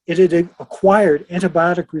it had acquired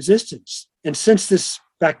antibiotic resistance. And since this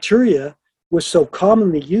bacteria was so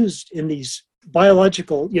commonly used in these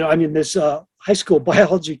biological, high school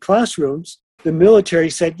biology classrooms, the military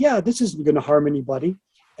said, yeah, this isn't going to harm anybody.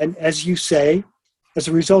 And as you say, as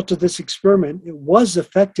a result of this experiment, it was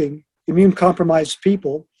affecting immune-compromised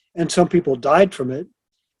people, and some people died from it,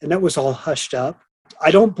 and that was all hushed up. I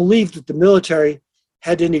don't believe that the military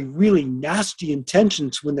had any really nasty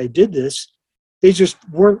intentions when they did this. They just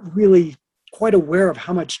weren't really quite aware of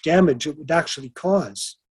how much damage it would actually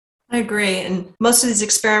cause. I agree. And most of these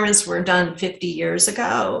experiments were done 50 years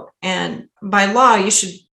ago. And by law, you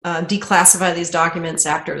should declassify these documents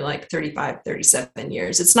after like 35, 37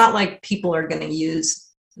 years. It's not like people are going to use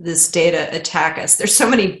this data attack us. There's so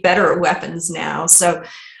many better weapons now. So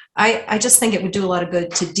I just think it would do a lot of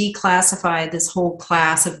good to declassify this whole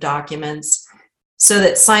class of documents so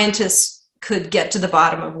that scientists could get to the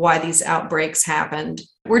bottom of why these outbreaks happened.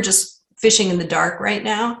 We're just fishing in the dark right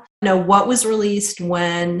now. Know what was released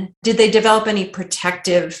when, did they develop any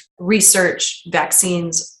protective research,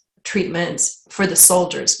 vaccines, treatments for the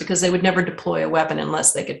soldiers, because they would never deploy a weapon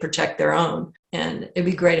unless they could protect their own. And it'd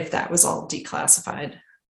be great if that was all declassified.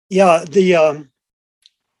 Yeah, the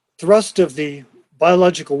thrust of the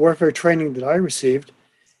biological warfare training that I received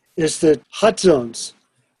is that hot zones,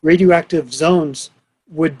 radioactive zones,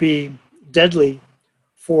 would be deadly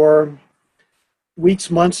for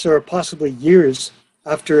weeks, months, or possibly years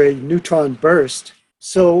after a neutron burst.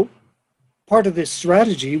 So part of this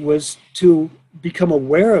strategy was to become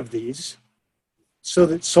aware of these so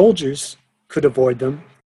that soldiers could avoid them.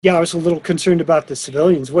 Yeah, I was a little concerned about the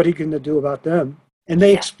civilians. What are you going to do about them? And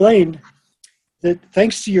they explained that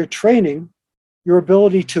thanks to your training, your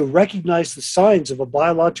ability to recognize the signs of a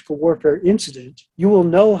biological warfare incident, you will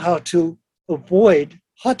know how to avoid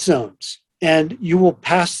hot zones. And you will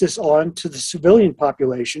pass this on to the civilian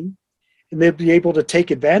population, and they'll be able to take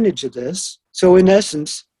advantage of this. So in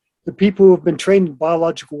essence, the people who have been trained in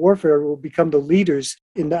biological warfare will become the leaders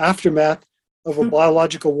in the aftermath of a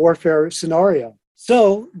biological warfare scenario.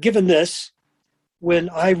 So given this, when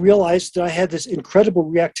I realized that I had this incredible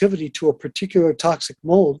reactivity to a particular toxic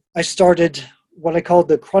mold, I started what I called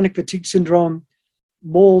the Chronic Fatigue Syndrome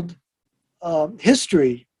Mold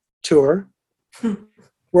History Tour,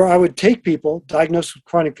 where I would take people diagnosed with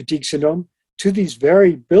chronic fatigue syndrome to these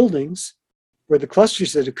very buildings where the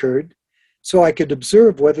clusters had occurred, so I could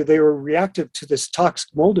observe whether they were reactive to this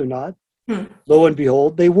toxic mold or not. Lo and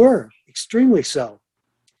behold, they were, extremely so.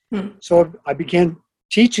 So I began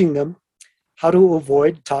teaching them how to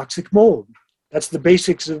avoid toxic mold. That's the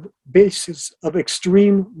basis of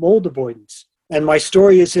extreme mold avoidance. And my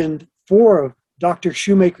story is in 4 of Dr.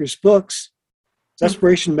 Shoemaker's books: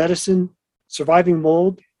 Desperation Medicine, Surviving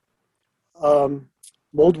Mold,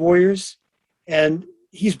 Mold Warriors. And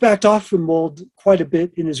he's backed off from mold quite a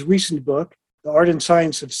bit in his recent book, The Art and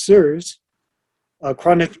Science of SIRS,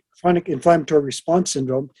 Chronic Inflammatory Response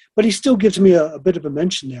Syndrome, but he still gives me a bit of a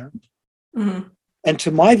mention there. And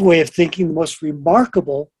to my way of thinking, the most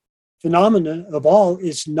remarkable phenomenon of all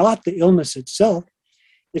is not the illness itself.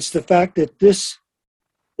 It's the fact that this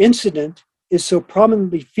incident is so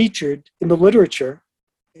prominently featured in the literature,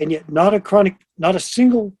 and yet not a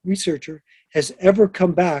single researcher has ever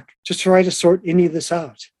come back to try to sort any of this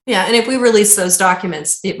out. Yeah, and if we release those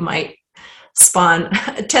documents, it might spawn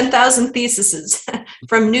 10,000 theses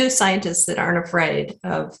from new scientists that aren't afraid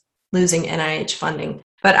of losing NIH funding.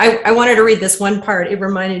 But I wanted to read this one part. It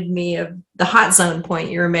reminded me of the hot zone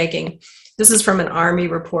point you were making. This is from an Army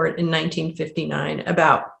report in 1959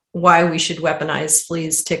 about why we should weaponize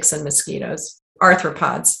fleas, ticks, and mosquitoes.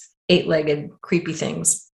 Arthropods, 8-legged, creepy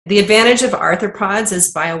things. The advantage of arthropods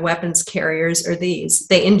as bioweapons carriers are these.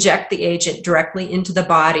 They inject the agent directly into the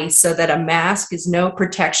body so that a mask is no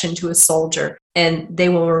protection to a soldier, and they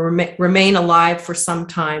will remain alive for some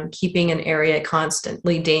time, keeping an area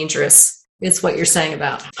constantly dangerous. It's what you're saying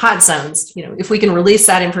about hot zones. You know, if we can release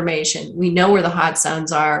that information, we know where the hot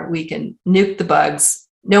zones are, we can nuke the bugs,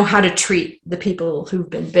 know how to treat the people who've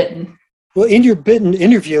been bitten. Well, in your Bitten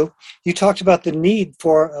interview, you talked about the need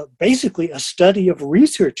for basically a study of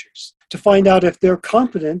researchers to find out if they're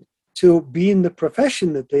competent to be in the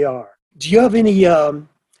profession that they are. Do you have any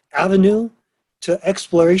avenue to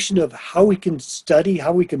exploration of how we can study,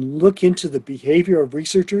 how we can look into the behavior of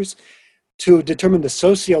researchers to determine the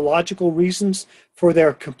sociological reasons for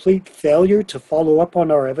their complete failure to follow up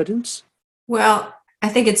on our evidence? Well, I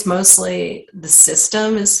think it's mostly the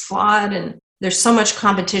system is flawed, and there's so much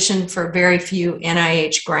competition for very few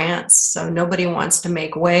NIH grants. So nobody wants to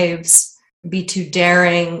make waves, be too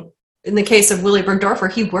daring. In the case of Willy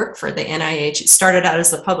Burgdorfer, he worked for the NIH. It started out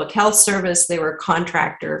as the Public Health Service. They were a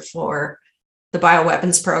contractor for the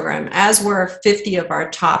bioweapons program, as were 50 of our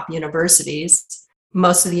top universities.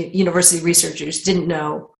 Most of the university researchers didn't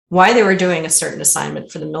know why they were doing a certain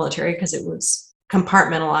assignment for the military because it was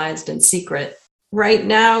compartmentalized and secret. Right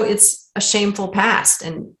now, it's a shameful past.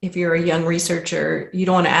 And if you're a young researcher, you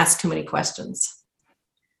don't want to ask too many questions.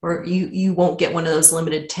 Or you won't get one of those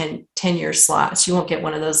limited 10-year slots. You won't get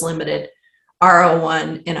one of those limited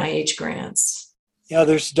R01 NIH grants. Yeah,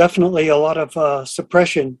 there's definitely a lot of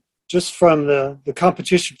suppression just from the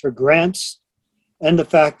competition for grants and the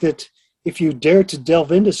fact that if you dare to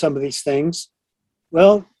delve into some of these things,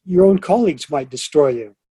 well, your own colleagues might destroy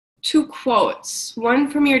you. 2 quotes, one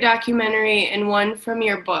from your documentary and one from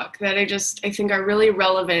your book that I think are really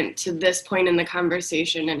relevant to this point in the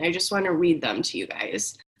conversation, and I just want to read them to you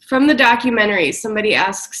guys. From the documentary, somebody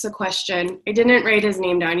asks a question. I didn't write his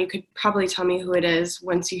name down. You could probably tell me who it is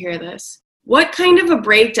once you hear this. What kind of a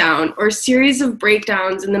breakdown or series of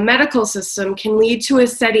breakdowns in the medical system can lead to a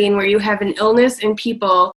setting where you have an illness and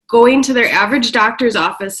people going to their average doctor's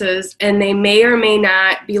offices and they may or may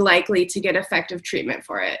not be likely to get effective treatment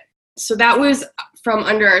for it? So that was from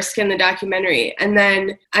Under Our Skin, the documentary. And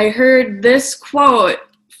then I heard this quote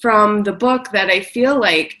from the book that I feel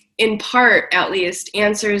like, in part at least,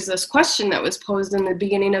 answers this question that was posed in the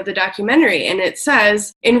beginning of the documentary. And it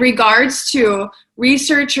says, in regards to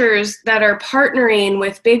researchers that are partnering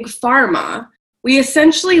with big pharma, we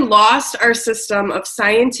essentially lost our system of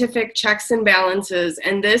scientific checks and balances,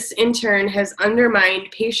 and this in turn has undermined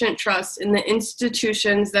patient trust in the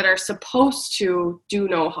institutions that are supposed to do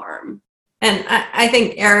no harm. And I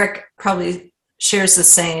think Eric probably shares the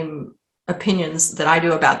same opinions that I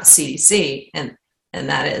do about the CDC, and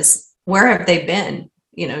that is, where have they been,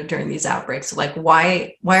 during these outbreaks? Like,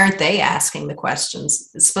 why aren't they asking the questions?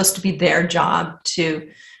 It's supposed to be their job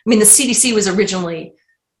the CDC was originally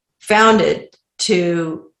founded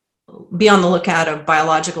to be on the lookout of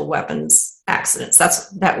biological weapons accidents.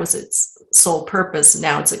 That was its sole purpose.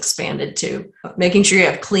 Now it's expanded to making sure you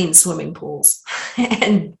have clean swimming pools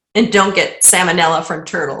and don't get salmonella from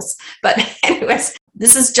turtles. But anyways,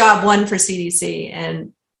 this is job 1 for CDC.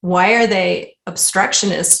 And why are they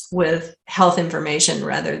obstructionists with health information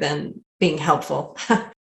rather than being helpful?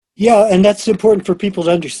 Yeah, and that's important for people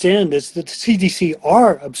to understand, is that the CDC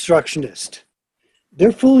are obstructionist.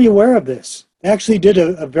 They're fully aware of this. They actually did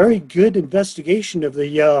a very good investigation of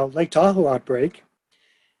the Lake Tahoe outbreak.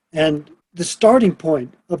 And the starting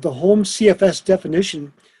point of the home CFS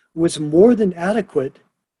definition was more than adequate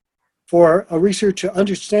for a researcher to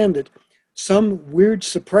understand that some weird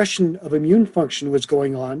suppression of immune function was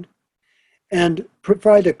going on and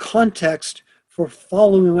provide a context for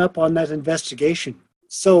following up on that investigation.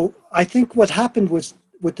 So I think what happened was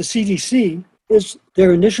with the CDC is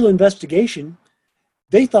their initial investigation,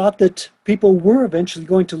 they thought that people were eventually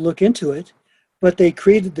going to look into it, but they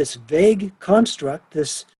created this vague construct,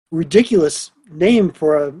 this ridiculous name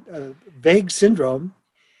for a vague syndrome.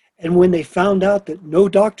 And when they found out that no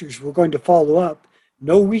doctors were going to follow up,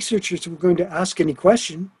 no researchers were going to ask any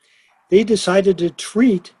question, they decided to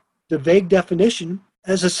treat the vague definition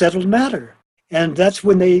as a settled matter. And that's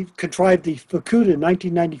when they contrived the Fukuda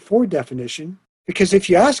 1994 definition. Because if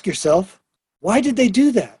you ask yourself, why did they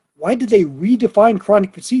do that? Why did they redefine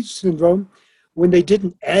chronic fatigue syndrome when they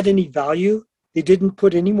didn't add any value? They didn't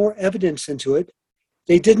put any more evidence into it.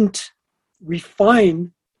 They didn't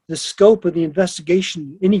refine the scope of the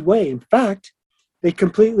investigation in any way. In fact, they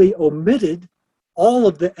completely omitted all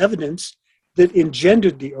of the evidence that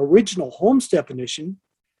engendered the original Holmes definition.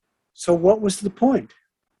 So what was the point?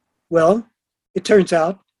 Well, it turns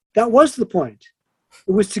out that was the point.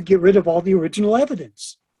 It was to get rid of all the original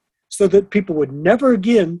evidence so that people would never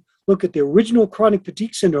again look at the original chronic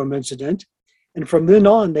fatigue syndrome incident. And from then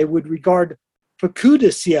on, they would regard Fukuda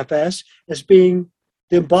CFS as being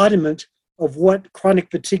the embodiment of what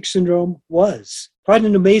chronic fatigue syndrome was. Quite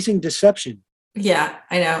an amazing deception. Yeah,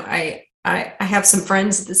 I know. I have some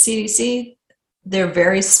friends at the CDC. They're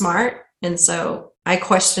very smart. And so I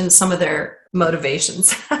question some of their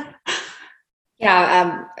motivations.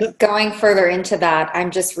 Yeah, going further into that, I'm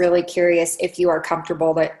just really curious if you are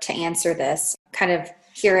comfortable to answer this. Kind of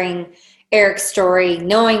hearing Eric's story,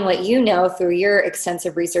 knowing what you know through your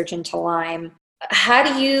extensive research into Lyme, how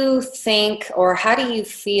do you think, or how do you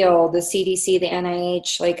feel the CDC, the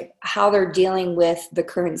NIH, like how they're dealing with the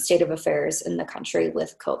current state of affairs in the country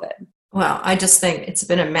with COVID? Well, I just think it's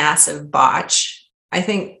been a massive botch. I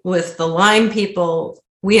think with the Lyme people,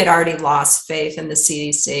 we had already lost faith in the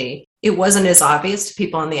CDC. It wasn't as obvious to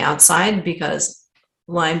people on the outside because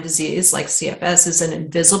Lyme disease, like CFS, is an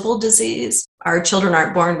invisible disease. Our children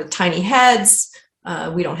aren't born with tiny heads.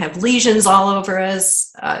 We don't have lesions all over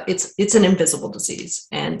us. It's an invisible disease.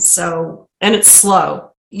 And it's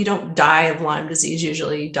slow. You don't die of Lyme disease.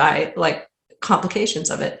 Usually you die like complications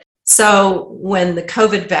of it. So when the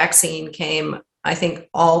COVID vaccine came, I think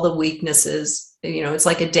all the weaknesses, it's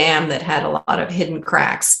like a dam that had a lot of hidden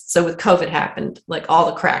cracks. So with COVID happened, like all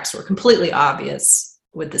the cracks were completely obvious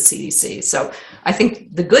with the CDC. So I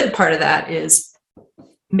think the good part of that is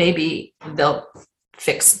maybe they'll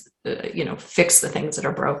fix the things that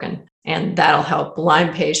are broken. And that'll help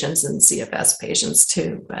Lyme patients and CFS patients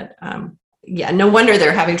too. But no wonder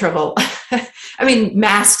they're having trouble. I mean,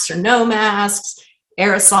 masks or no masks,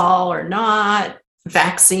 aerosol or not,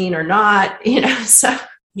 vaccine or not, so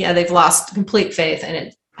they've lost complete faith.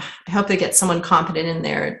 And I hope they get someone competent in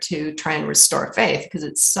there to try and restore faith, because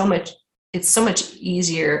it's so much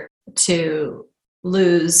easier to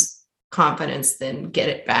lose confidence than get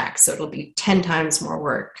it back. So it'll be 10 times more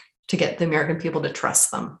work to get the American people to trust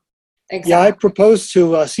them. Exactly. Yeah, I propose to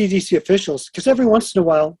CDC officials, because every once in a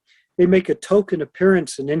while they make a token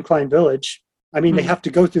appearance in Incline Village. I mean, they have to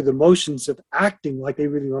go through the motions of acting like they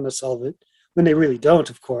really want to solve it, when they really don't,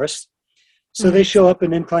 of course. So they show up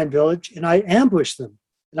in Incline Village, and I ambush them.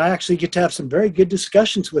 And I actually get to have some very good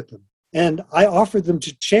discussions with them. And I offer them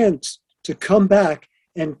the chance to come back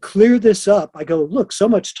and clear this up. I go, look, so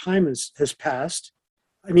much time has passed.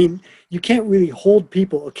 I mean, you can't really hold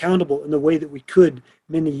people accountable in the way that we could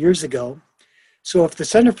many years ago. So if the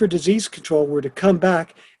Center for Disease Control were to come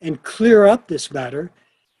back and clear up this matter,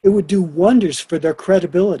 it would do wonders for their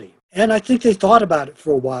credibility. And I think they thought about it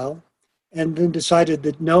for a while and then decided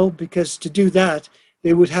that no, because to do that,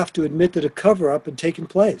 they would have to admit that a cover-up had taken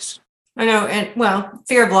place. I know. And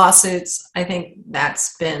fear of lawsuits, I think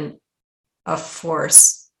that's been a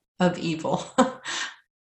force of evil. I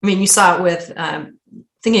mean, you saw it with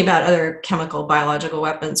thinking about other chemical biological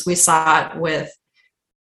weapons. We saw it with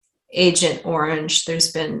Agent Orange.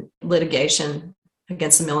 There's been litigation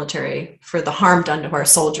against the military for the harm done to our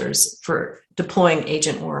soldiers for deploying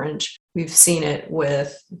Agent Orange. We've seen it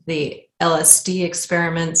with the LSD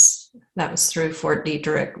experiments. That was through Fort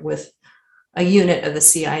Detrick with a unit of the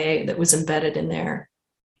CIA that was embedded in there.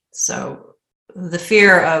 So the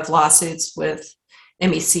fear of lawsuits with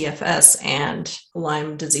ME/CFS and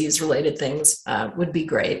Lyme disease related things would be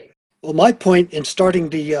great. Well, my point in starting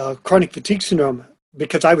the chronic fatigue syndrome,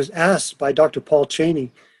 because I was asked by Dr. Paul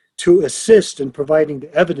Cheney to assist in providing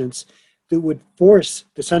the evidence that would force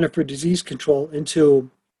the Center for Disease Control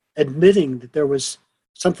into admitting that there was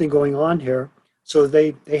something going on here. So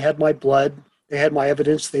they had my blood, they had my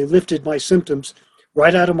evidence, they lifted my symptoms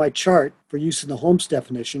right out of my chart for use in the Holmes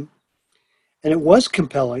definition. And it was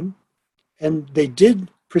compelling, and they did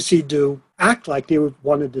proceed to act like they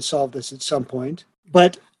wanted to solve this at some point.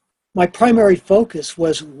 But my primary focus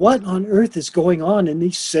was what on earth is going on in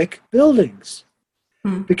these sick buildings?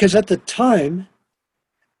 Because at the time,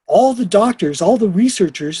 all the doctors, all the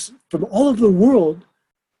researchers from all over the world,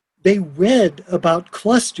 they read about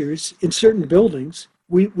clusters in certain buildings,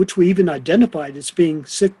 which we even identified as being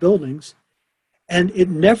sick buildings. And it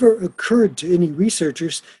never occurred to any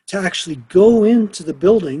researchers to actually go into the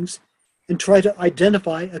buildings and try to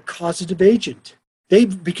identify a causative agent. They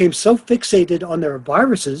became so fixated on their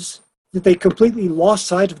viruses that they completely lost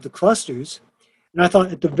sight of the clusters. And I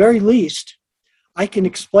thought, at the very least, I can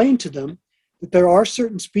explain to them that there are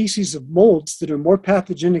certain species of molds that are more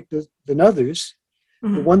pathogenic than others.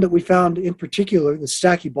 Mm-hmm. The one that we found in particular, the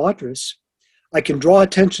Stachybotrys, I can draw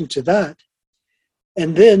attention to that.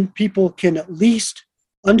 And then people can at least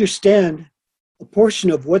understand a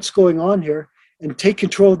portion of what's going on here and take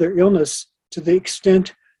control of their illness to the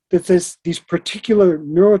extent that these particular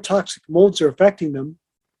neurotoxic molds are affecting them,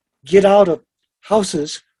 get out of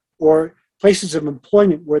houses or places of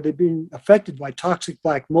employment where they're being affected by toxic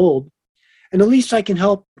black mold. And at least I can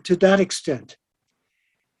help to that extent.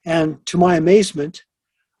 And to my amazement,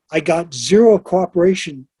 I got zero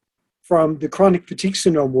cooperation from the chronic fatigue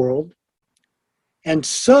syndrome world, and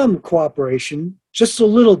some cooperation, just a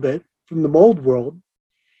little bit, from the mold world,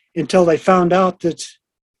 until they found out that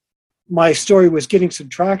my story was getting some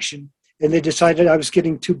traction, and they decided I was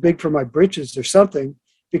getting too big for my britches or something,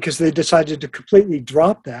 because they decided to completely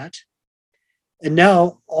drop that. And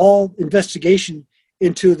now all investigation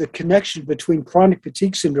into the connection between chronic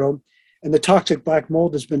fatigue syndrome and the toxic black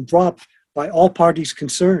mold has been dropped by all parties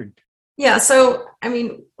concerned. Yeah, so, I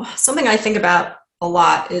mean, something I think about a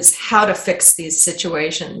lot is how to fix these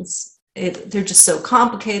situations. They're just so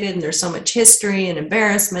complicated, and there's so much history and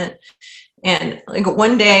embarrassment. And like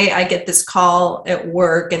one day I get this call at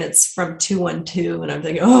work, and it's from 212, and I'm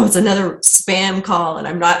thinking, oh, it's another spam call.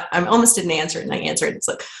 And I almost didn't answer it, and I answered it. It's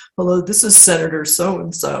like, hello, this is Senator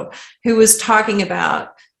so-and-so, who was talking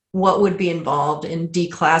about what would be involved in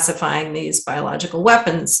declassifying these biological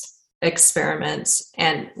weapons experiments.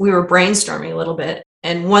 And we were brainstorming a little bit.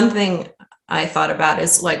 And one thing I thought about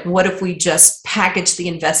is, like, what if we just package the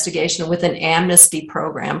investigation with an amnesty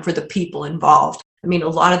program for the people involved? I mean, a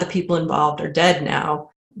lot of the people involved are dead now,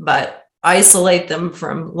 but isolate them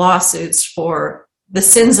from lawsuits for the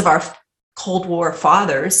sins of our Cold War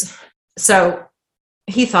fathers. So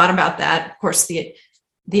he thought about that. Of course, the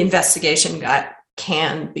the investigation got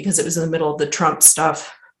canned because it was in the middle of the Trump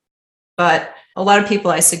stuff. But a lot of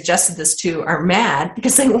people I suggested this to are mad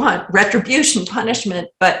because they want retribution, punishment.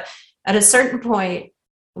 But at a certain point,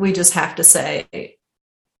 we just have to say,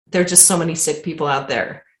 there are just so many sick people out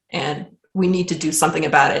there, and we need to do something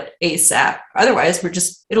about it ASAP. Otherwise,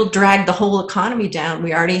 it'll drag the whole economy down.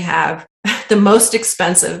 We already have the most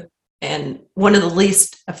expensive and one of the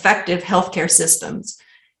least effective healthcare systems,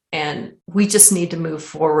 and we just need to move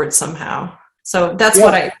forward somehow. So that's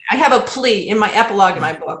what I have a plea in my epilogue in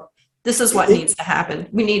my book. This is what needs to happen.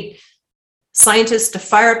 We need scientists to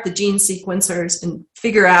fire up the gene sequencers and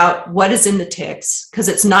figure out what is in the ticks, because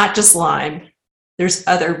it's not just Lyme. There's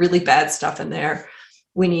other really bad stuff in there.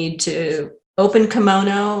 We need to open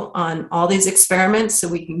kimono on all these experiments so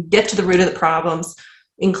we can get to the root of the problems,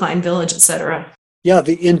 Incline Village, et cetera. Yeah,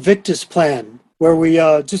 the Invictus plan, where we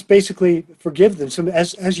just basically forgive them. So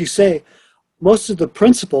as you say, most of the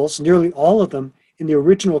principles, nearly all of them, in the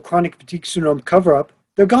original chronic fatigue syndrome cover-up,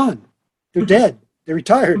 they're gone. They're dead. They're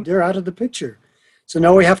retired. They're out of the picture. So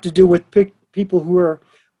now we have to deal with people who are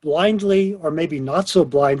blindly, or maybe not so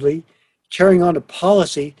blindly, carrying on a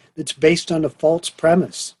policy that's based on a false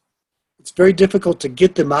premise. It's very difficult to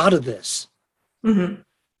get them out of this. Mm-hmm.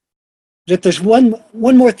 But there's one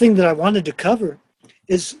more thing that I wanted to cover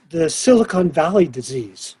is the Silicon Valley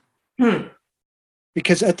disease.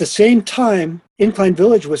 Because at the same time Incline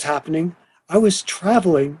Village was happening, I was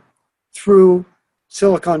traveling through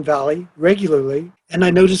Silicon Valley regularly, and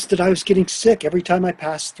I noticed that I was getting sick every time I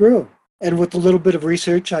passed through. And with a little bit of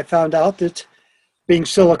research, I found out that being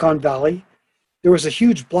Silicon Valley, there was a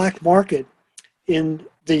huge black market in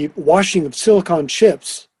the washing of silicon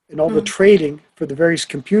chips and all the trading for the various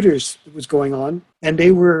computers that was going on. And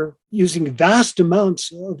they were using vast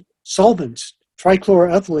amounts of solvents,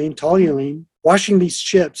 trichloroethylene, toluene, washing these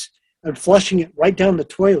chips and flushing it right down the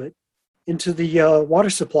toilet into the water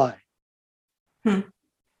supply. And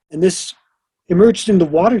this emerged in the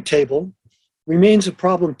water table, remains a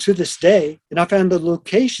problem to this day. And I found the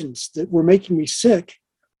locations that were making me sick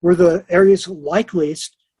were the areas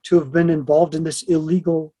likeliest to have been involved in this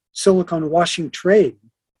illegal silicone washing trade.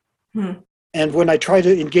 And when I try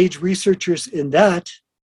to engage researchers in that,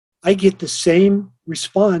 I get the same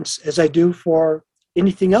response as I do for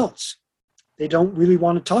anything else. They don't really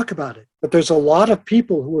want to talk about it. But there's a lot of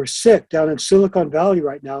people who are sick down in Silicon Valley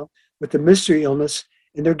right now with the mystery illness,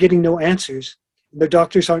 and they're getting no answers. Their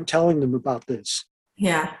doctors aren't telling them about this.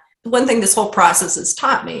 Yeah. One thing this whole process has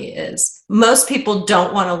taught me is most people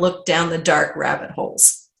don't want to look down the dark rabbit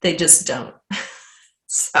holes. They just don't.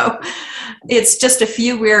 So it's just a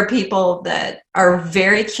few rare people that are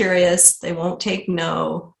very curious. They won't take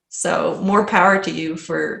no. So more power to you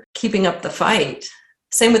for keeping up the fight.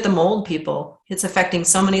 Same with the mold people. It's affecting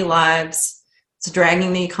so many lives. It's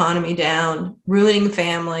dragging the economy down, ruining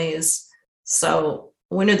families. So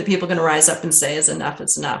when are the people going to rise up and say is enough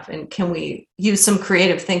is enough? And can we use some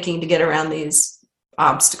creative thinking to get around these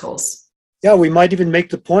obstacles? Yeah, we might even make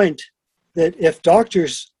the point that if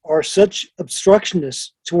doctors are such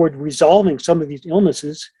obstructionists toward resolving some of these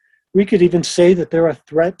illnesses, we could even say that they're a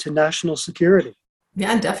threat to national security.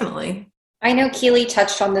 Yeah, definitely. I know Keely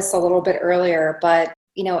touched on this a little bit earlier, but,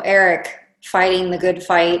 Eric, fighting the good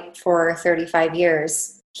fight for 35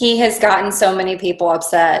 years, he has gotten so many people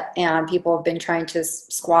upset, and people have been trying to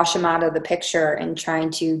squash him out of the picture and trying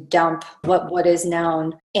to dump what is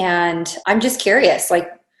known. And I'm just curious,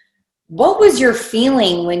 what was your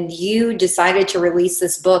feeling when you decided to release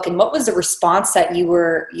this book, and what was the response that you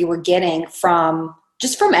were getting from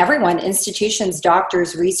everyone, institutions,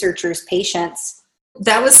 doctors, researchers, patients?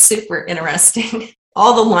 That was super interesting.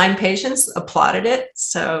 All the Lyme patients applauded it.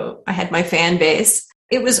 So I had my fan base.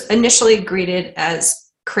 It was initially greeted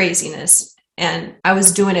as craziness, and I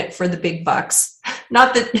was doing it for the big bucks.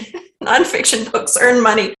 Not that nonfiction books earn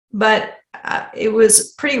money, but it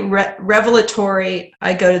was pretty revelatory.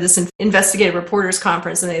 I go to this investigative reporters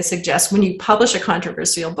conference, and they suggest when you publish a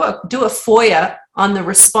controversial book, do a FOIA on the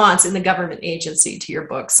response in the government agency to your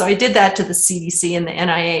book. So I did that to the CDC and the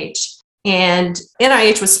NIH. And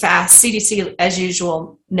NIH was fast. CDC, as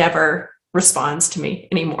usual, never responds to me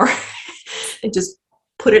anymore. It just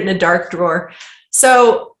put it in a dark drawer.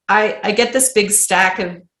 So I get this big stack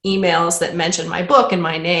of emails that mention my book and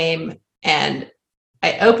my name, and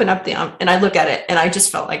I open up and I look at it, and I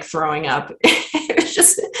just felt like throwing up. It was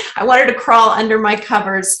just, I wanted to crawl under my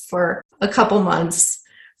covers for a couple months.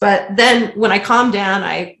 But then when I calmed down,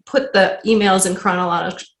 I put the emails in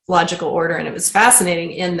chronological order, and it was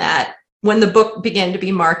fascinating in that when the book began to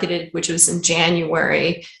be marketed, which was in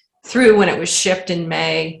January, through when it was shipped in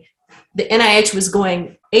May, the NIH was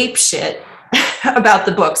going apeshit about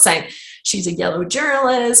the book, saying she's a yellow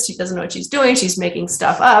journalist. She doesn't know what she's doing. She's making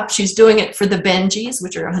stuff up. She's doing it for the Benjis,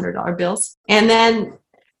 which are $100 bills. And then,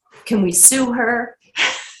 can we sue her?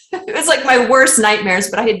 It was like my worst nightmares,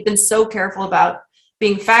 but I had been so careful about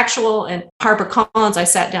being factual. And HarperCollins, I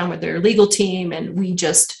sat down with their legal team and we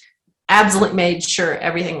just absolutely made sure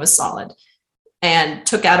everything was solid and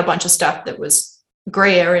took out a bunch of stuff that was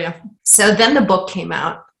gray area. So then the book came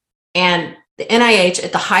out, and the NIH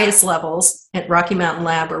at the highest levels at Rocky Mountain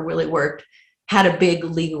Lab, where Willie worked, had a big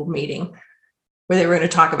legal meeting where they were going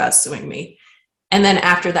to talk about suing me. And then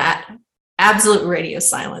after that, absolute radio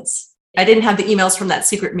silence. I didn't have the emails from that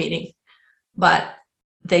secret meeting, but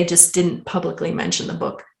they just didn't publicly mention the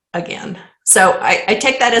book again. So I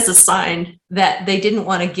take that as a sign that they didn't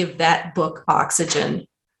want to give that book oxygen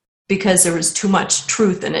because there was too much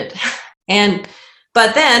truth in it.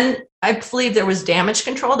 But then I believe there was damage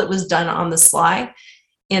control that was done on the sly,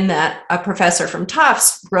 in that a professor from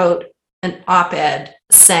Tufts wrote an op-ed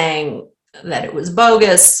saying that it was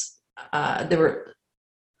bogus. There were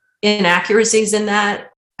inaccuracies in that.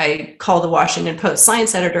 I called the Washington Post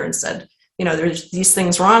science editor and said, there's these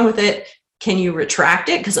things wrong with it. Can you retract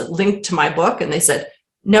it? Because it linked to my book. And they said,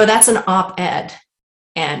 no, that's an op-ed.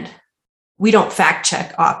 And we don't fact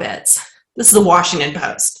check op-eds. This is the Washington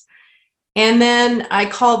Post. And then I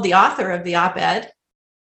called the author of the op-ed,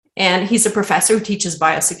 and he's a professor who teaches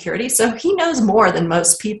biosecurity. So he knows more than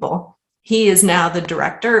most people. He is now the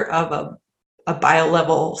director of a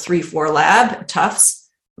bio-level 3-4 lab at Tufts.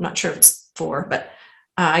 I'm not sure if it's 4, but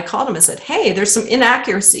I called him and said, hey, there's some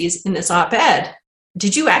inaccuracies in this op-ed.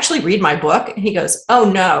 Did you actually read my book? And he goes, oh,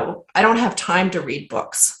 no, I don't have time to read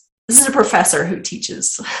books. This is a professor who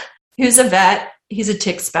teaches. He's a vet. He's a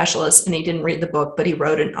tick specialist, and he didn't read the book, but he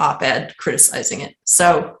wrote an op-ed criticizing it.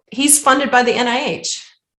 So he's funded by the NIH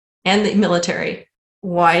and the military.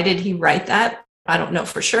 Why did he write that? I don't know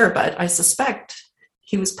for sure, but I suspect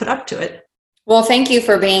he was put up to it. Well, thank you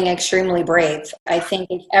for being extremely brave. I think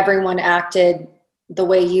if everyone acted the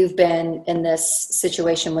way you've been in this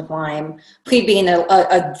situation with Lyme, we'd be in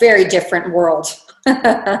a very different world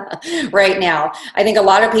right now. I think a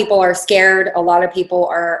lot of people are scared. A lot of people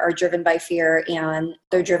are driven by fear, and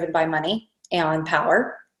they're driven by money and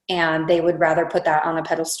power, and they would rather put that on a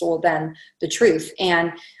pedestal than the truth.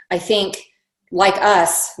 And I think, like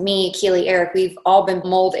us, me, Keely, Eric, we've all been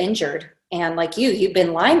mold injured. And like you've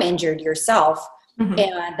been Lyme injured yourself. Mm-hmm.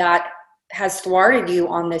 And that has thwarted you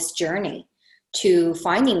on this journey to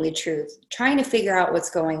finding the truth, trying to figure out what's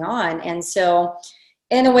going on. And so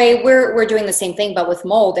in a way, we're doing the same thing, but with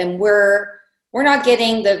mold, and we're not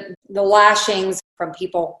getting the lashings from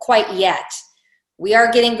people quite yet. We are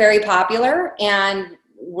getting very popular, and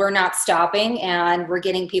we're not stopping, and we're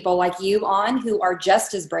getting people like you on who are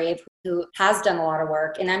just as brave, who has done a lot of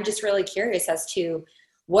work. And I'm just really curious as to,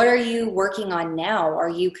 what are you working on now? Are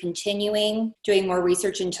you continuing doing more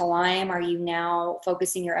research into Lyme? Are you now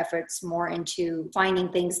focusing your efforts more into finding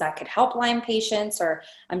things that could help Lyme patients? Or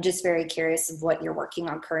I'm just very curious of what you're working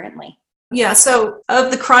on currently. Yeah, so of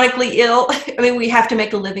the chronically ill, we have to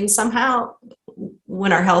make a living somehow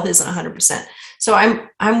when our health isn't 100%. So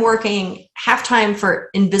I'm working half-time for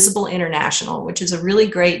Invisible International, which is a really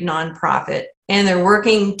great nonprofit. And they're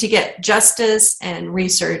working to get justice and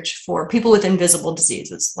research for people with invisible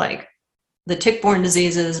diseases, like the tick-borne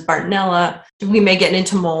diseases, Bartonella. We may get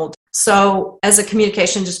into mold. So as a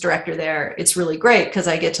communications director there, it's really great because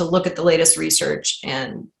I get to look at the latest research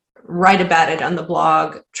and write about it on the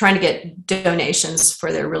blog, trying to get donations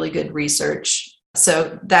for their really good research.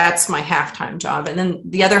 So that's my half-time job. And then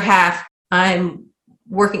the other half, I'm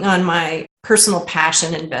working on my personal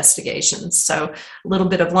passion investigations. So a little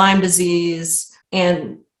bit of Lyme disease,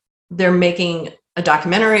 and they're making a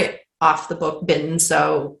documentary off the book Bitten.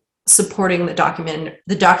 So supporting the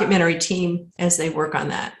documentary team as they work on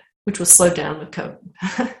that, which was slowed down with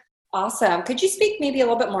COVID. Awesome. Could you speak maybe a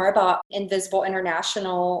little bit more about Invisible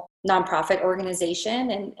International nonprofit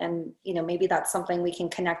organization? And maybe that's something we can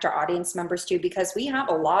connect our audience members to, because we have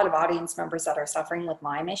a lot of audience members that are suffering with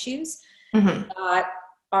Lyme issues. Mm-hmm. That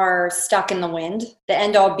are stuck in the wind. The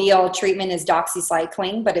end-all be-all treatment is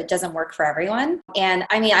doxycycline, but it doesn't work for everyone. And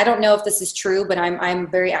I don't know if this is true, but I'm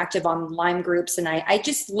very active on Lyme groups, and I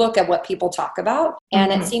just look at what people talk about.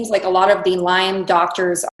 And It seems like a lot of the Lyme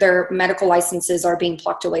doctors, their medical licenses are being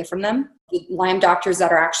plucked away from them Lyme doctors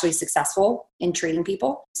that are actually successful in treating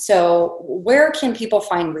people. So where can people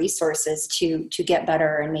find resources to get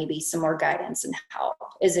better and maybe some more guidance and help?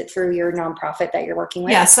 Is it through your nonprofit that you're working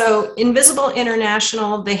with? Yeah, so Invisible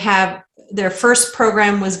International, they have their first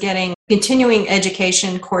program was getting continuing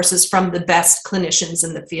education courses from the best clinicians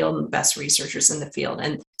in the field and the best researchers in the field.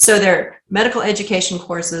 And so they're medical education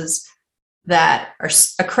courses that are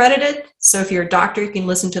accredited. So if you're a doctor, you can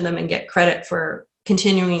listen to them and get credit for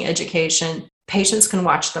continuing education. Patients can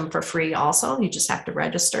watch them for free also. You just have to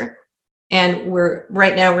register. And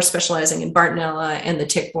right now we're specializing in Bartonella and the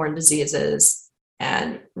tick-borne diseases.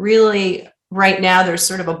 And really, right now, there's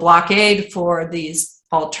sort of a blockade for these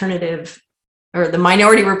alternative, or the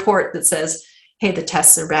minority report that says, hey, the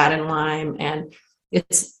tests are bad in Lyme, and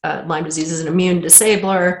it's Lyme disease is an immune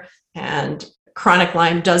disabler, and chronic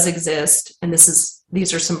Lyme does exist, and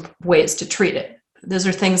these are some ways to treat it. Those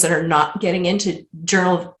are things that are not getting into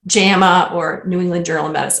journal JAMA or New England Journal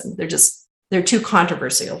of Medicine. They're too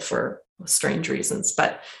controversial for strange reasons.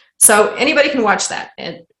 But so anybody can watch that,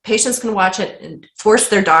 and patients can watch it and force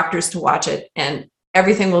their doctors to watch it, and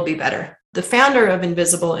everything will be better. The founder of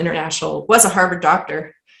Invisible International was a Harvard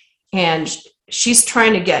doctor, and she's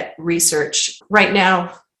trying to get research. Right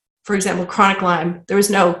now, for example, chronic Lyme, there was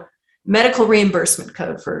no medical reimbursement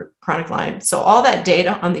code for chronic Lyme. So all that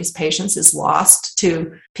data on these patients is lost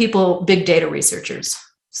to people, big data researchers.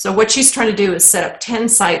 So what she's trying to do is set up 10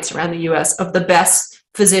 sites around the US of the best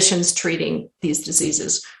physicians treating these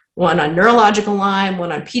diseases. One on neurological Lyme,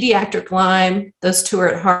 one on pediatric Lyme. Those two are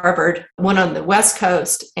at Harvard, one on the West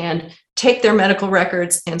Coast, and take their medical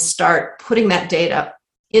records and start putting that data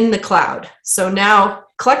in the cloud. So now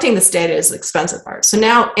collecting this data is the expensive part. So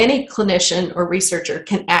now any clinician or researcher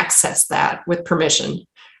can access that with permission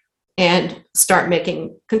and start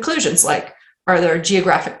making conclusions like, are there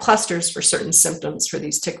geographic clusters for certain symptoms for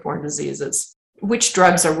these tick-borne diseases? Which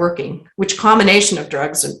drugs are working? Which combination of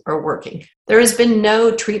drugs are working? There has been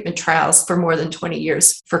no treatment trials for more than 20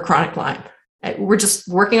 years for chronic Lyme. We're just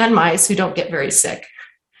working on mice who don't get very sick.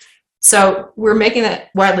 So we're making that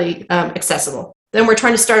widely accessible. Then we're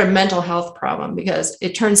trying to start a mental health problem, because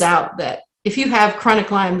it turns out that if you have chronic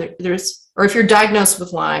Lyme, or if you're diagnosed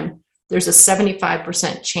with Lyme, there's a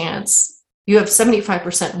 75% chance, you have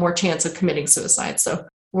 75% more chance of committing suicide. So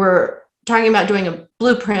we're talking about doing a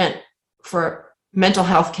blueprint for mental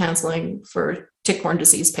health counseling for tick-borne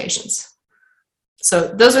disease patients. So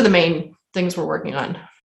those are the main things we're working on.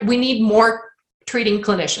 We need more treating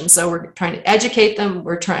clinicians. So we're trying to educate them.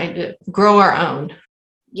 We're trying to grow our own.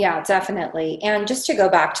 Yeah, definitely. And just to go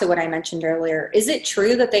back to what I mentioned earlier, is it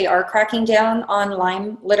true that they are cracking down on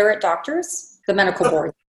Lyme literate doctors, the medical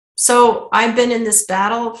board? So I've been in this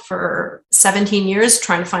battle for 17 years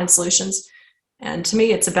trying to find solutions. And to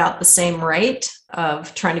me, it's about the same rate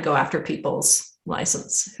of trying to go after people's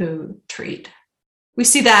license who treat. We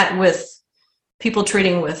see that with people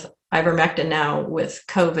treating with ivermectin now with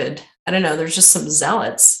COVID. I don't know, there's just some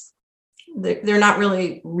zealots. They're not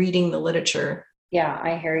really reading the literature. Yeah,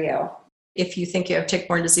 I hear you. If you think you have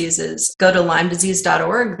tick-borne diseases, go to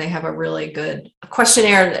LymeDisease.org. They have a really good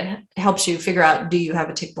questionnaire that helps you figure out, do you have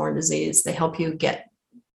a tick-borne disease? They help you get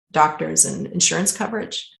doctors and insurance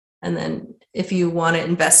coverage. And then if you want to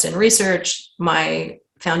invest in research, my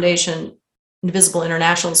foundation, Invisible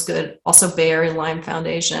International, is good. Also Bay Area Lyme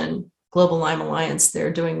Foundation, Global Lyme Alliance,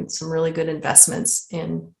 they're doing some really good investments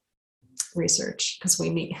in research, because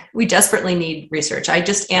we desperately need research. I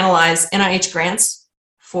just analyzed NIH grants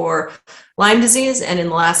for Lyme disease, and in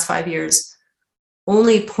the last 5 years,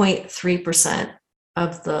 only 0.3%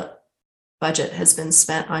 of the budget has been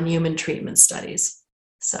spent on human treatment studies.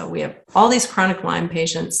 So we have all these chronic Lyme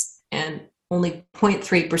patients, and only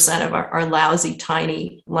 0.3% of our lousy,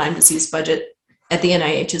 tiny Lyme disease budget at the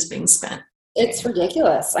NIH is being spent. It's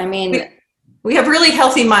ridiculous. I mean, we have really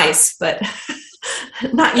healthy mice, but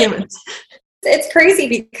not humans. It's crazy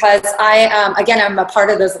because I'm a part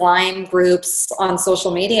of those Lyme groups on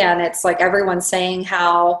social media, and it's like everyone's saying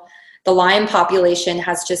how the Lyme population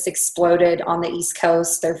has just exploded on the East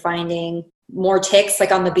Coast. They're finding more ticks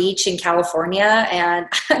like on the beach in California. And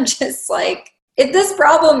I'm just like, if this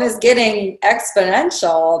problem is getting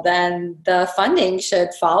exponential, then the funding should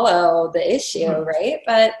follow the issue, right?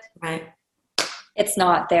 But right. It's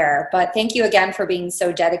not there. But thank you again for being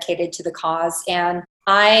so dedicated to the cause. And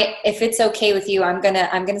if it's okay with you, I'm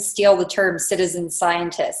gonna steal the term citizen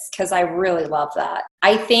scientists, because I really love that.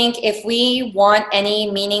 I think if we want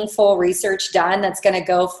any meaningful research done that's going to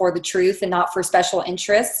go for the truth and not for special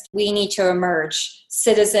interests, we need to emerge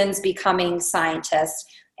citizens becoming scientists.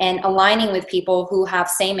 and aligning with people who have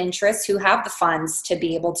same interests, who have the funds to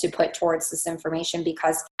be able to put towards this information.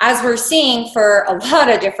 Because as we're seeing for a lot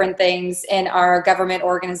of different things in our government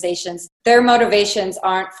organizations, their motivations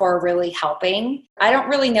aren't for really helping. I don't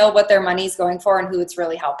really know what their money's going for and who it's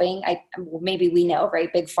really helping. Maybe we know,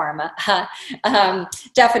 right? Big pharma,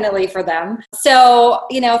 definitely for them. So,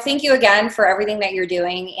 thank you again for everything that you're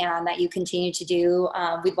doing and that you continue to do.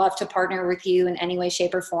 We'd love to partner with you in any way,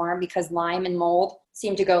 shape, or form, because Lyme and mold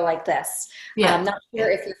seem to go like this. Yeah. I'm not sure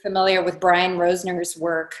if you're familiar with Brian Rosner's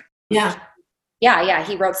work. Yeah. Yeah.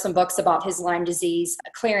 He wrote some books about his Lyme disease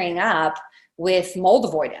clearing up with mold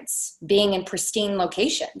avoidance, being in pristine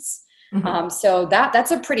locations. Mm-hmm. So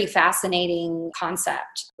that's a pretty fascinating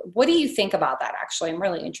concept. What do you think about that, actually? I'm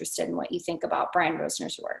really interested in what you think about Brian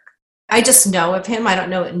Rosner's work. I just know of him. I don't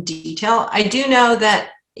know it in detail. I do know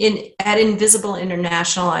that at Invisible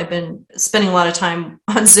International, I've been spending a lot of time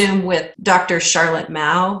on Zoom with Dr. Charlotte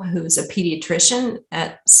Mao, who's a pediatrician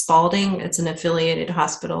at Spalding. It's an affiliated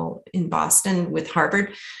hospital in Boston with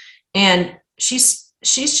Harvard. And she's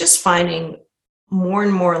just finding more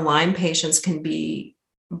and more Lyme patients can be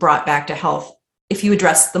brought back to health if you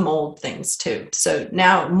address the mold things too. So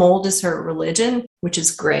now mold is her religion, which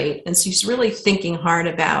is great. And she's really thinking hard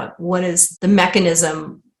about what is the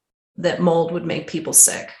mechanism that mold would make people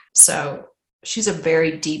sick. So she's a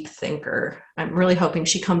very deep thinker. I'm really hoping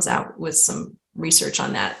she comes out with some research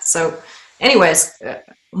on that. So anyways,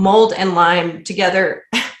 mold and Lyme together,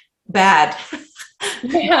 bad.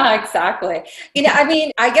 Yeah, exactly.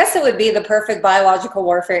 I guess it would be the perfect biological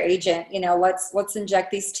warfare agent. Let's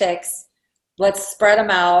inject these ticks. Let's spread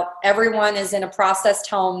them out. Everyone is in a processed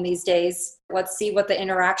home these days. Let's see what the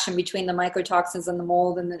interaction between the mycotoxins and the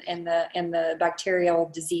mold and the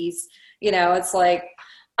bacterial disease. It's like,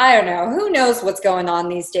 I don't know. Who knows what's going on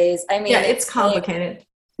these days? It's complicated.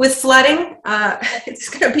 With flooding, it's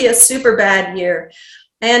going to be a super bad year.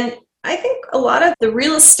 And I think a lot of the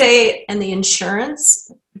real estate and the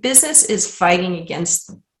insurance business is fighting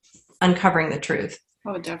against uncovering the truth.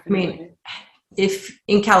 Oh, definitely. If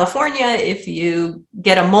in California, if you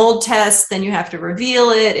get a mold test, then you have to reveal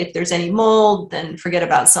it. If there's any mold, then forget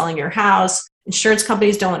about selling your house. Insurance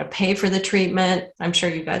companies don't want to pay for the treatment. I'm sure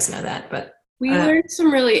you guys know that, but we learned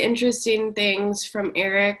some really interesting things from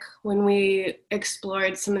Eric when we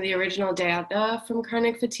explored some of the original data from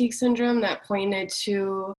chronic fatigue syndrome that pointed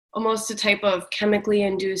to almost a type of chemically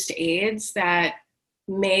induced AIDS that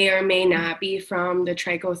may or may not be from the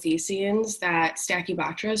trichothecenes that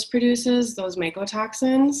Stachybotrys produces, those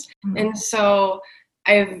mycotoxins. Mm-hmm. And so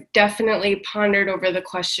I've definitely pondered over the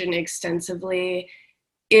question extensively.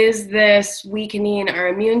 Is this weakening our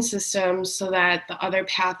immune system so that the other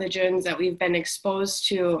pathogens that we've been exposed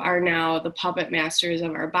to are now the puppet masters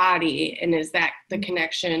of our body? And is that the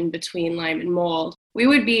connection between Lyme and mold? We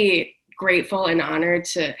would be grateful and honored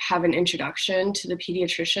to have an introduction to the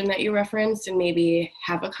pediatrician that you referenced and maybe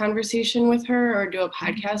have a conversation with her or do a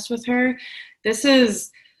podcast with her. This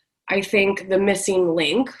is, I think, the missing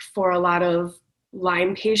link for a lot of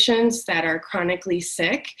Lyme patients that are chronically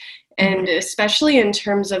sick. And especially in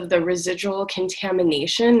terms of the residual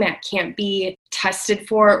contamination that can't be tested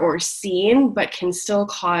for or seen, but can still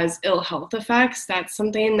cause ill health effects. That's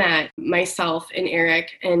something that myself and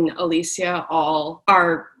Eric and Alicia all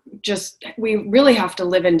are we really have to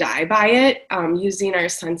live and die by it, using our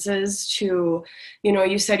senses to,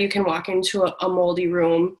 you said you can walk into a moldy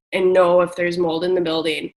room and know if there's mold in the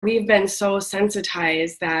building. We've been so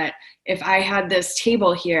sensitized that if I had this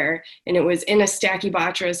table here and it was in a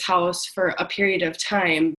Stachybotrys house for a period of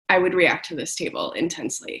time, I would react to this table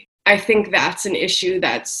intensely. I think that's an issue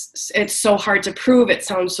it's so hard to prove. It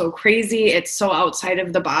sounds so crazy. It's so outside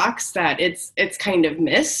of the box that it's kind of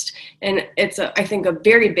missed. And it's I think a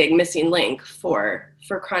very big missing link for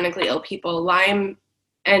chronically ill people, Lyme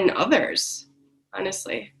and others,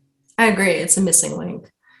 honestly. I agree. It's a missing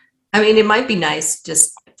link. It might be nice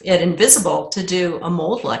just at Invisible to do a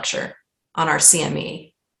mold lecture on our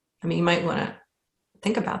CME. You might want to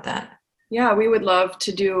think about that. Yeah, we would love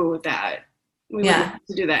to do that. We would love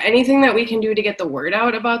to do that. Anything that we can do to get the word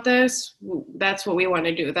out about this, that's what we want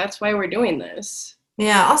to do. That's why we're doing this.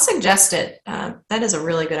 Yeah, I'll suggest it. That is a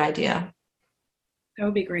really good idea. That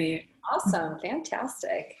would be great. Awesome.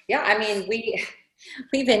 Fantastic. Yeah,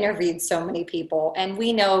 we've interviewed so many people and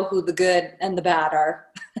we know who the good and the bad are.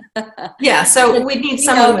 Yeah, so we need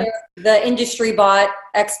someone with the industry bought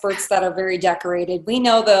experts that are very decorated. We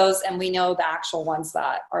know those, and we know the actual ones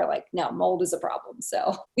that are like, no, mold is a problem.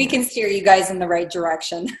 So we can steer you guys in the right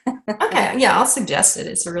direction. Okay, yeah, I'll suggest it.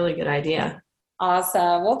 It's a really good idea.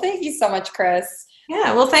 Awesome. Well, thank you so much, Chris.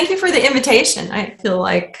 Yeah, well, thank you for the invitation. I feel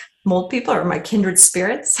like mold people are my kindred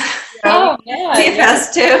spirits. Oh, yeah.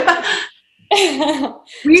 CFS too.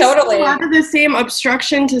 We Totally. see a lot of the same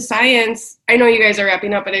obstruction to science. I know you guys are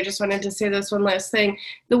wrapping up, but I just wanted to say this one last thing.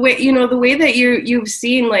 The way that you've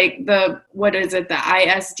seen like the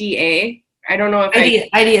ISDA. I don't know if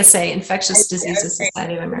IDSA, Infectious Diseases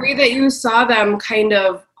Society of America. The way that you saw them kind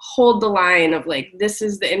of hold the line of like, this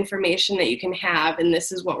is the information that you can have, and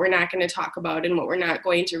this is what we're not going to talk about and what we're not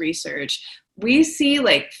going to research. We see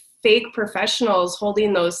like fake professionals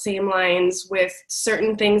holding those same lines with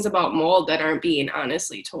certain things about mold that aren't being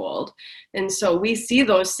honestly told. And so we see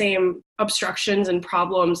those same obstructions and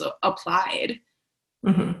problems applied.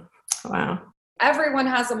 Mm-hmm. Wow. Everyone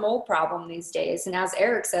has a mold problem these days. And as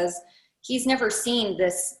Eric says, he's never seen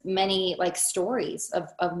this many like stories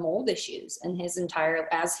of mold issues in his entire,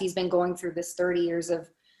 as he's been going through this 30 years of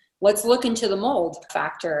let's look into the mold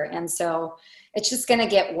factor. And so it's just going to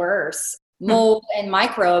get worse. Mold and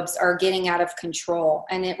microbes are getting out of control,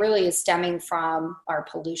 and it really is stemming from our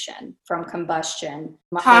pollution, from combustion.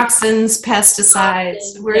 Toxins,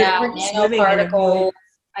 pesticides, we're nanoparticles.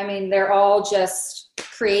 I mean, they're all just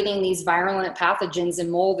creating these virulent pathogens,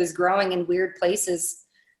 and mold is growing in weird places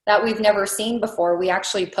that we've never seen before. We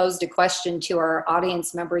actually posed a question to our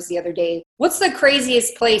audience members the other day. What's the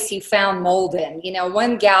craziest place you found mold in? You know,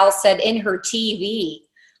 one gal said in her TV.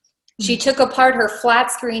 She took apart her flat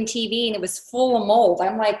screen TV and it was full of mold.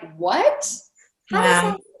 I'm like, what? How does that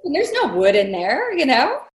happen? There's no wood in there, you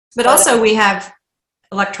know? But also we have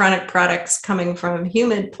electronic products coming from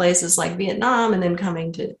humid places like Vietnam and then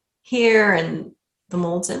coming to here, and the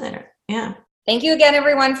mold's in there. Yeah. Thank you again,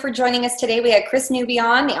 everyone, for joining us today. We had Chris Newby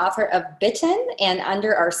on, the author of Bitten and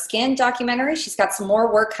Under Our Skin documentary. She's got some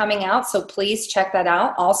more work coming out, so please check that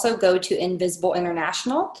out. Also, go to Invisible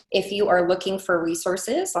International if you are looking for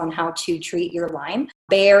resources on how to treat your Lyme.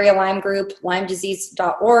 Bay Area Lyme Group,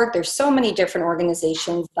 LymeDisease.org. There's so many different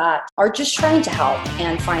organizations that are just trying to help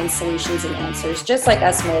and find solutions and answers, just like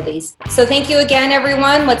us moldies. So thank you again,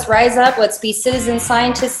 everyone. Let's rise up. Let's be citizen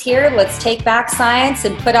scientists here. Let's take back science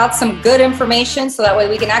and put out some good information so that way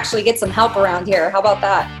we can actually get some help around here. How about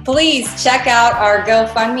that? Please check out our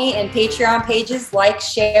GoFundMe and Patreon pages. Like,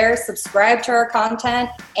 share, subscribe to our content,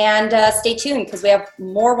 and stay tuned because we have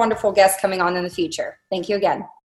more wonderful guests coming on in the future. Thank you again.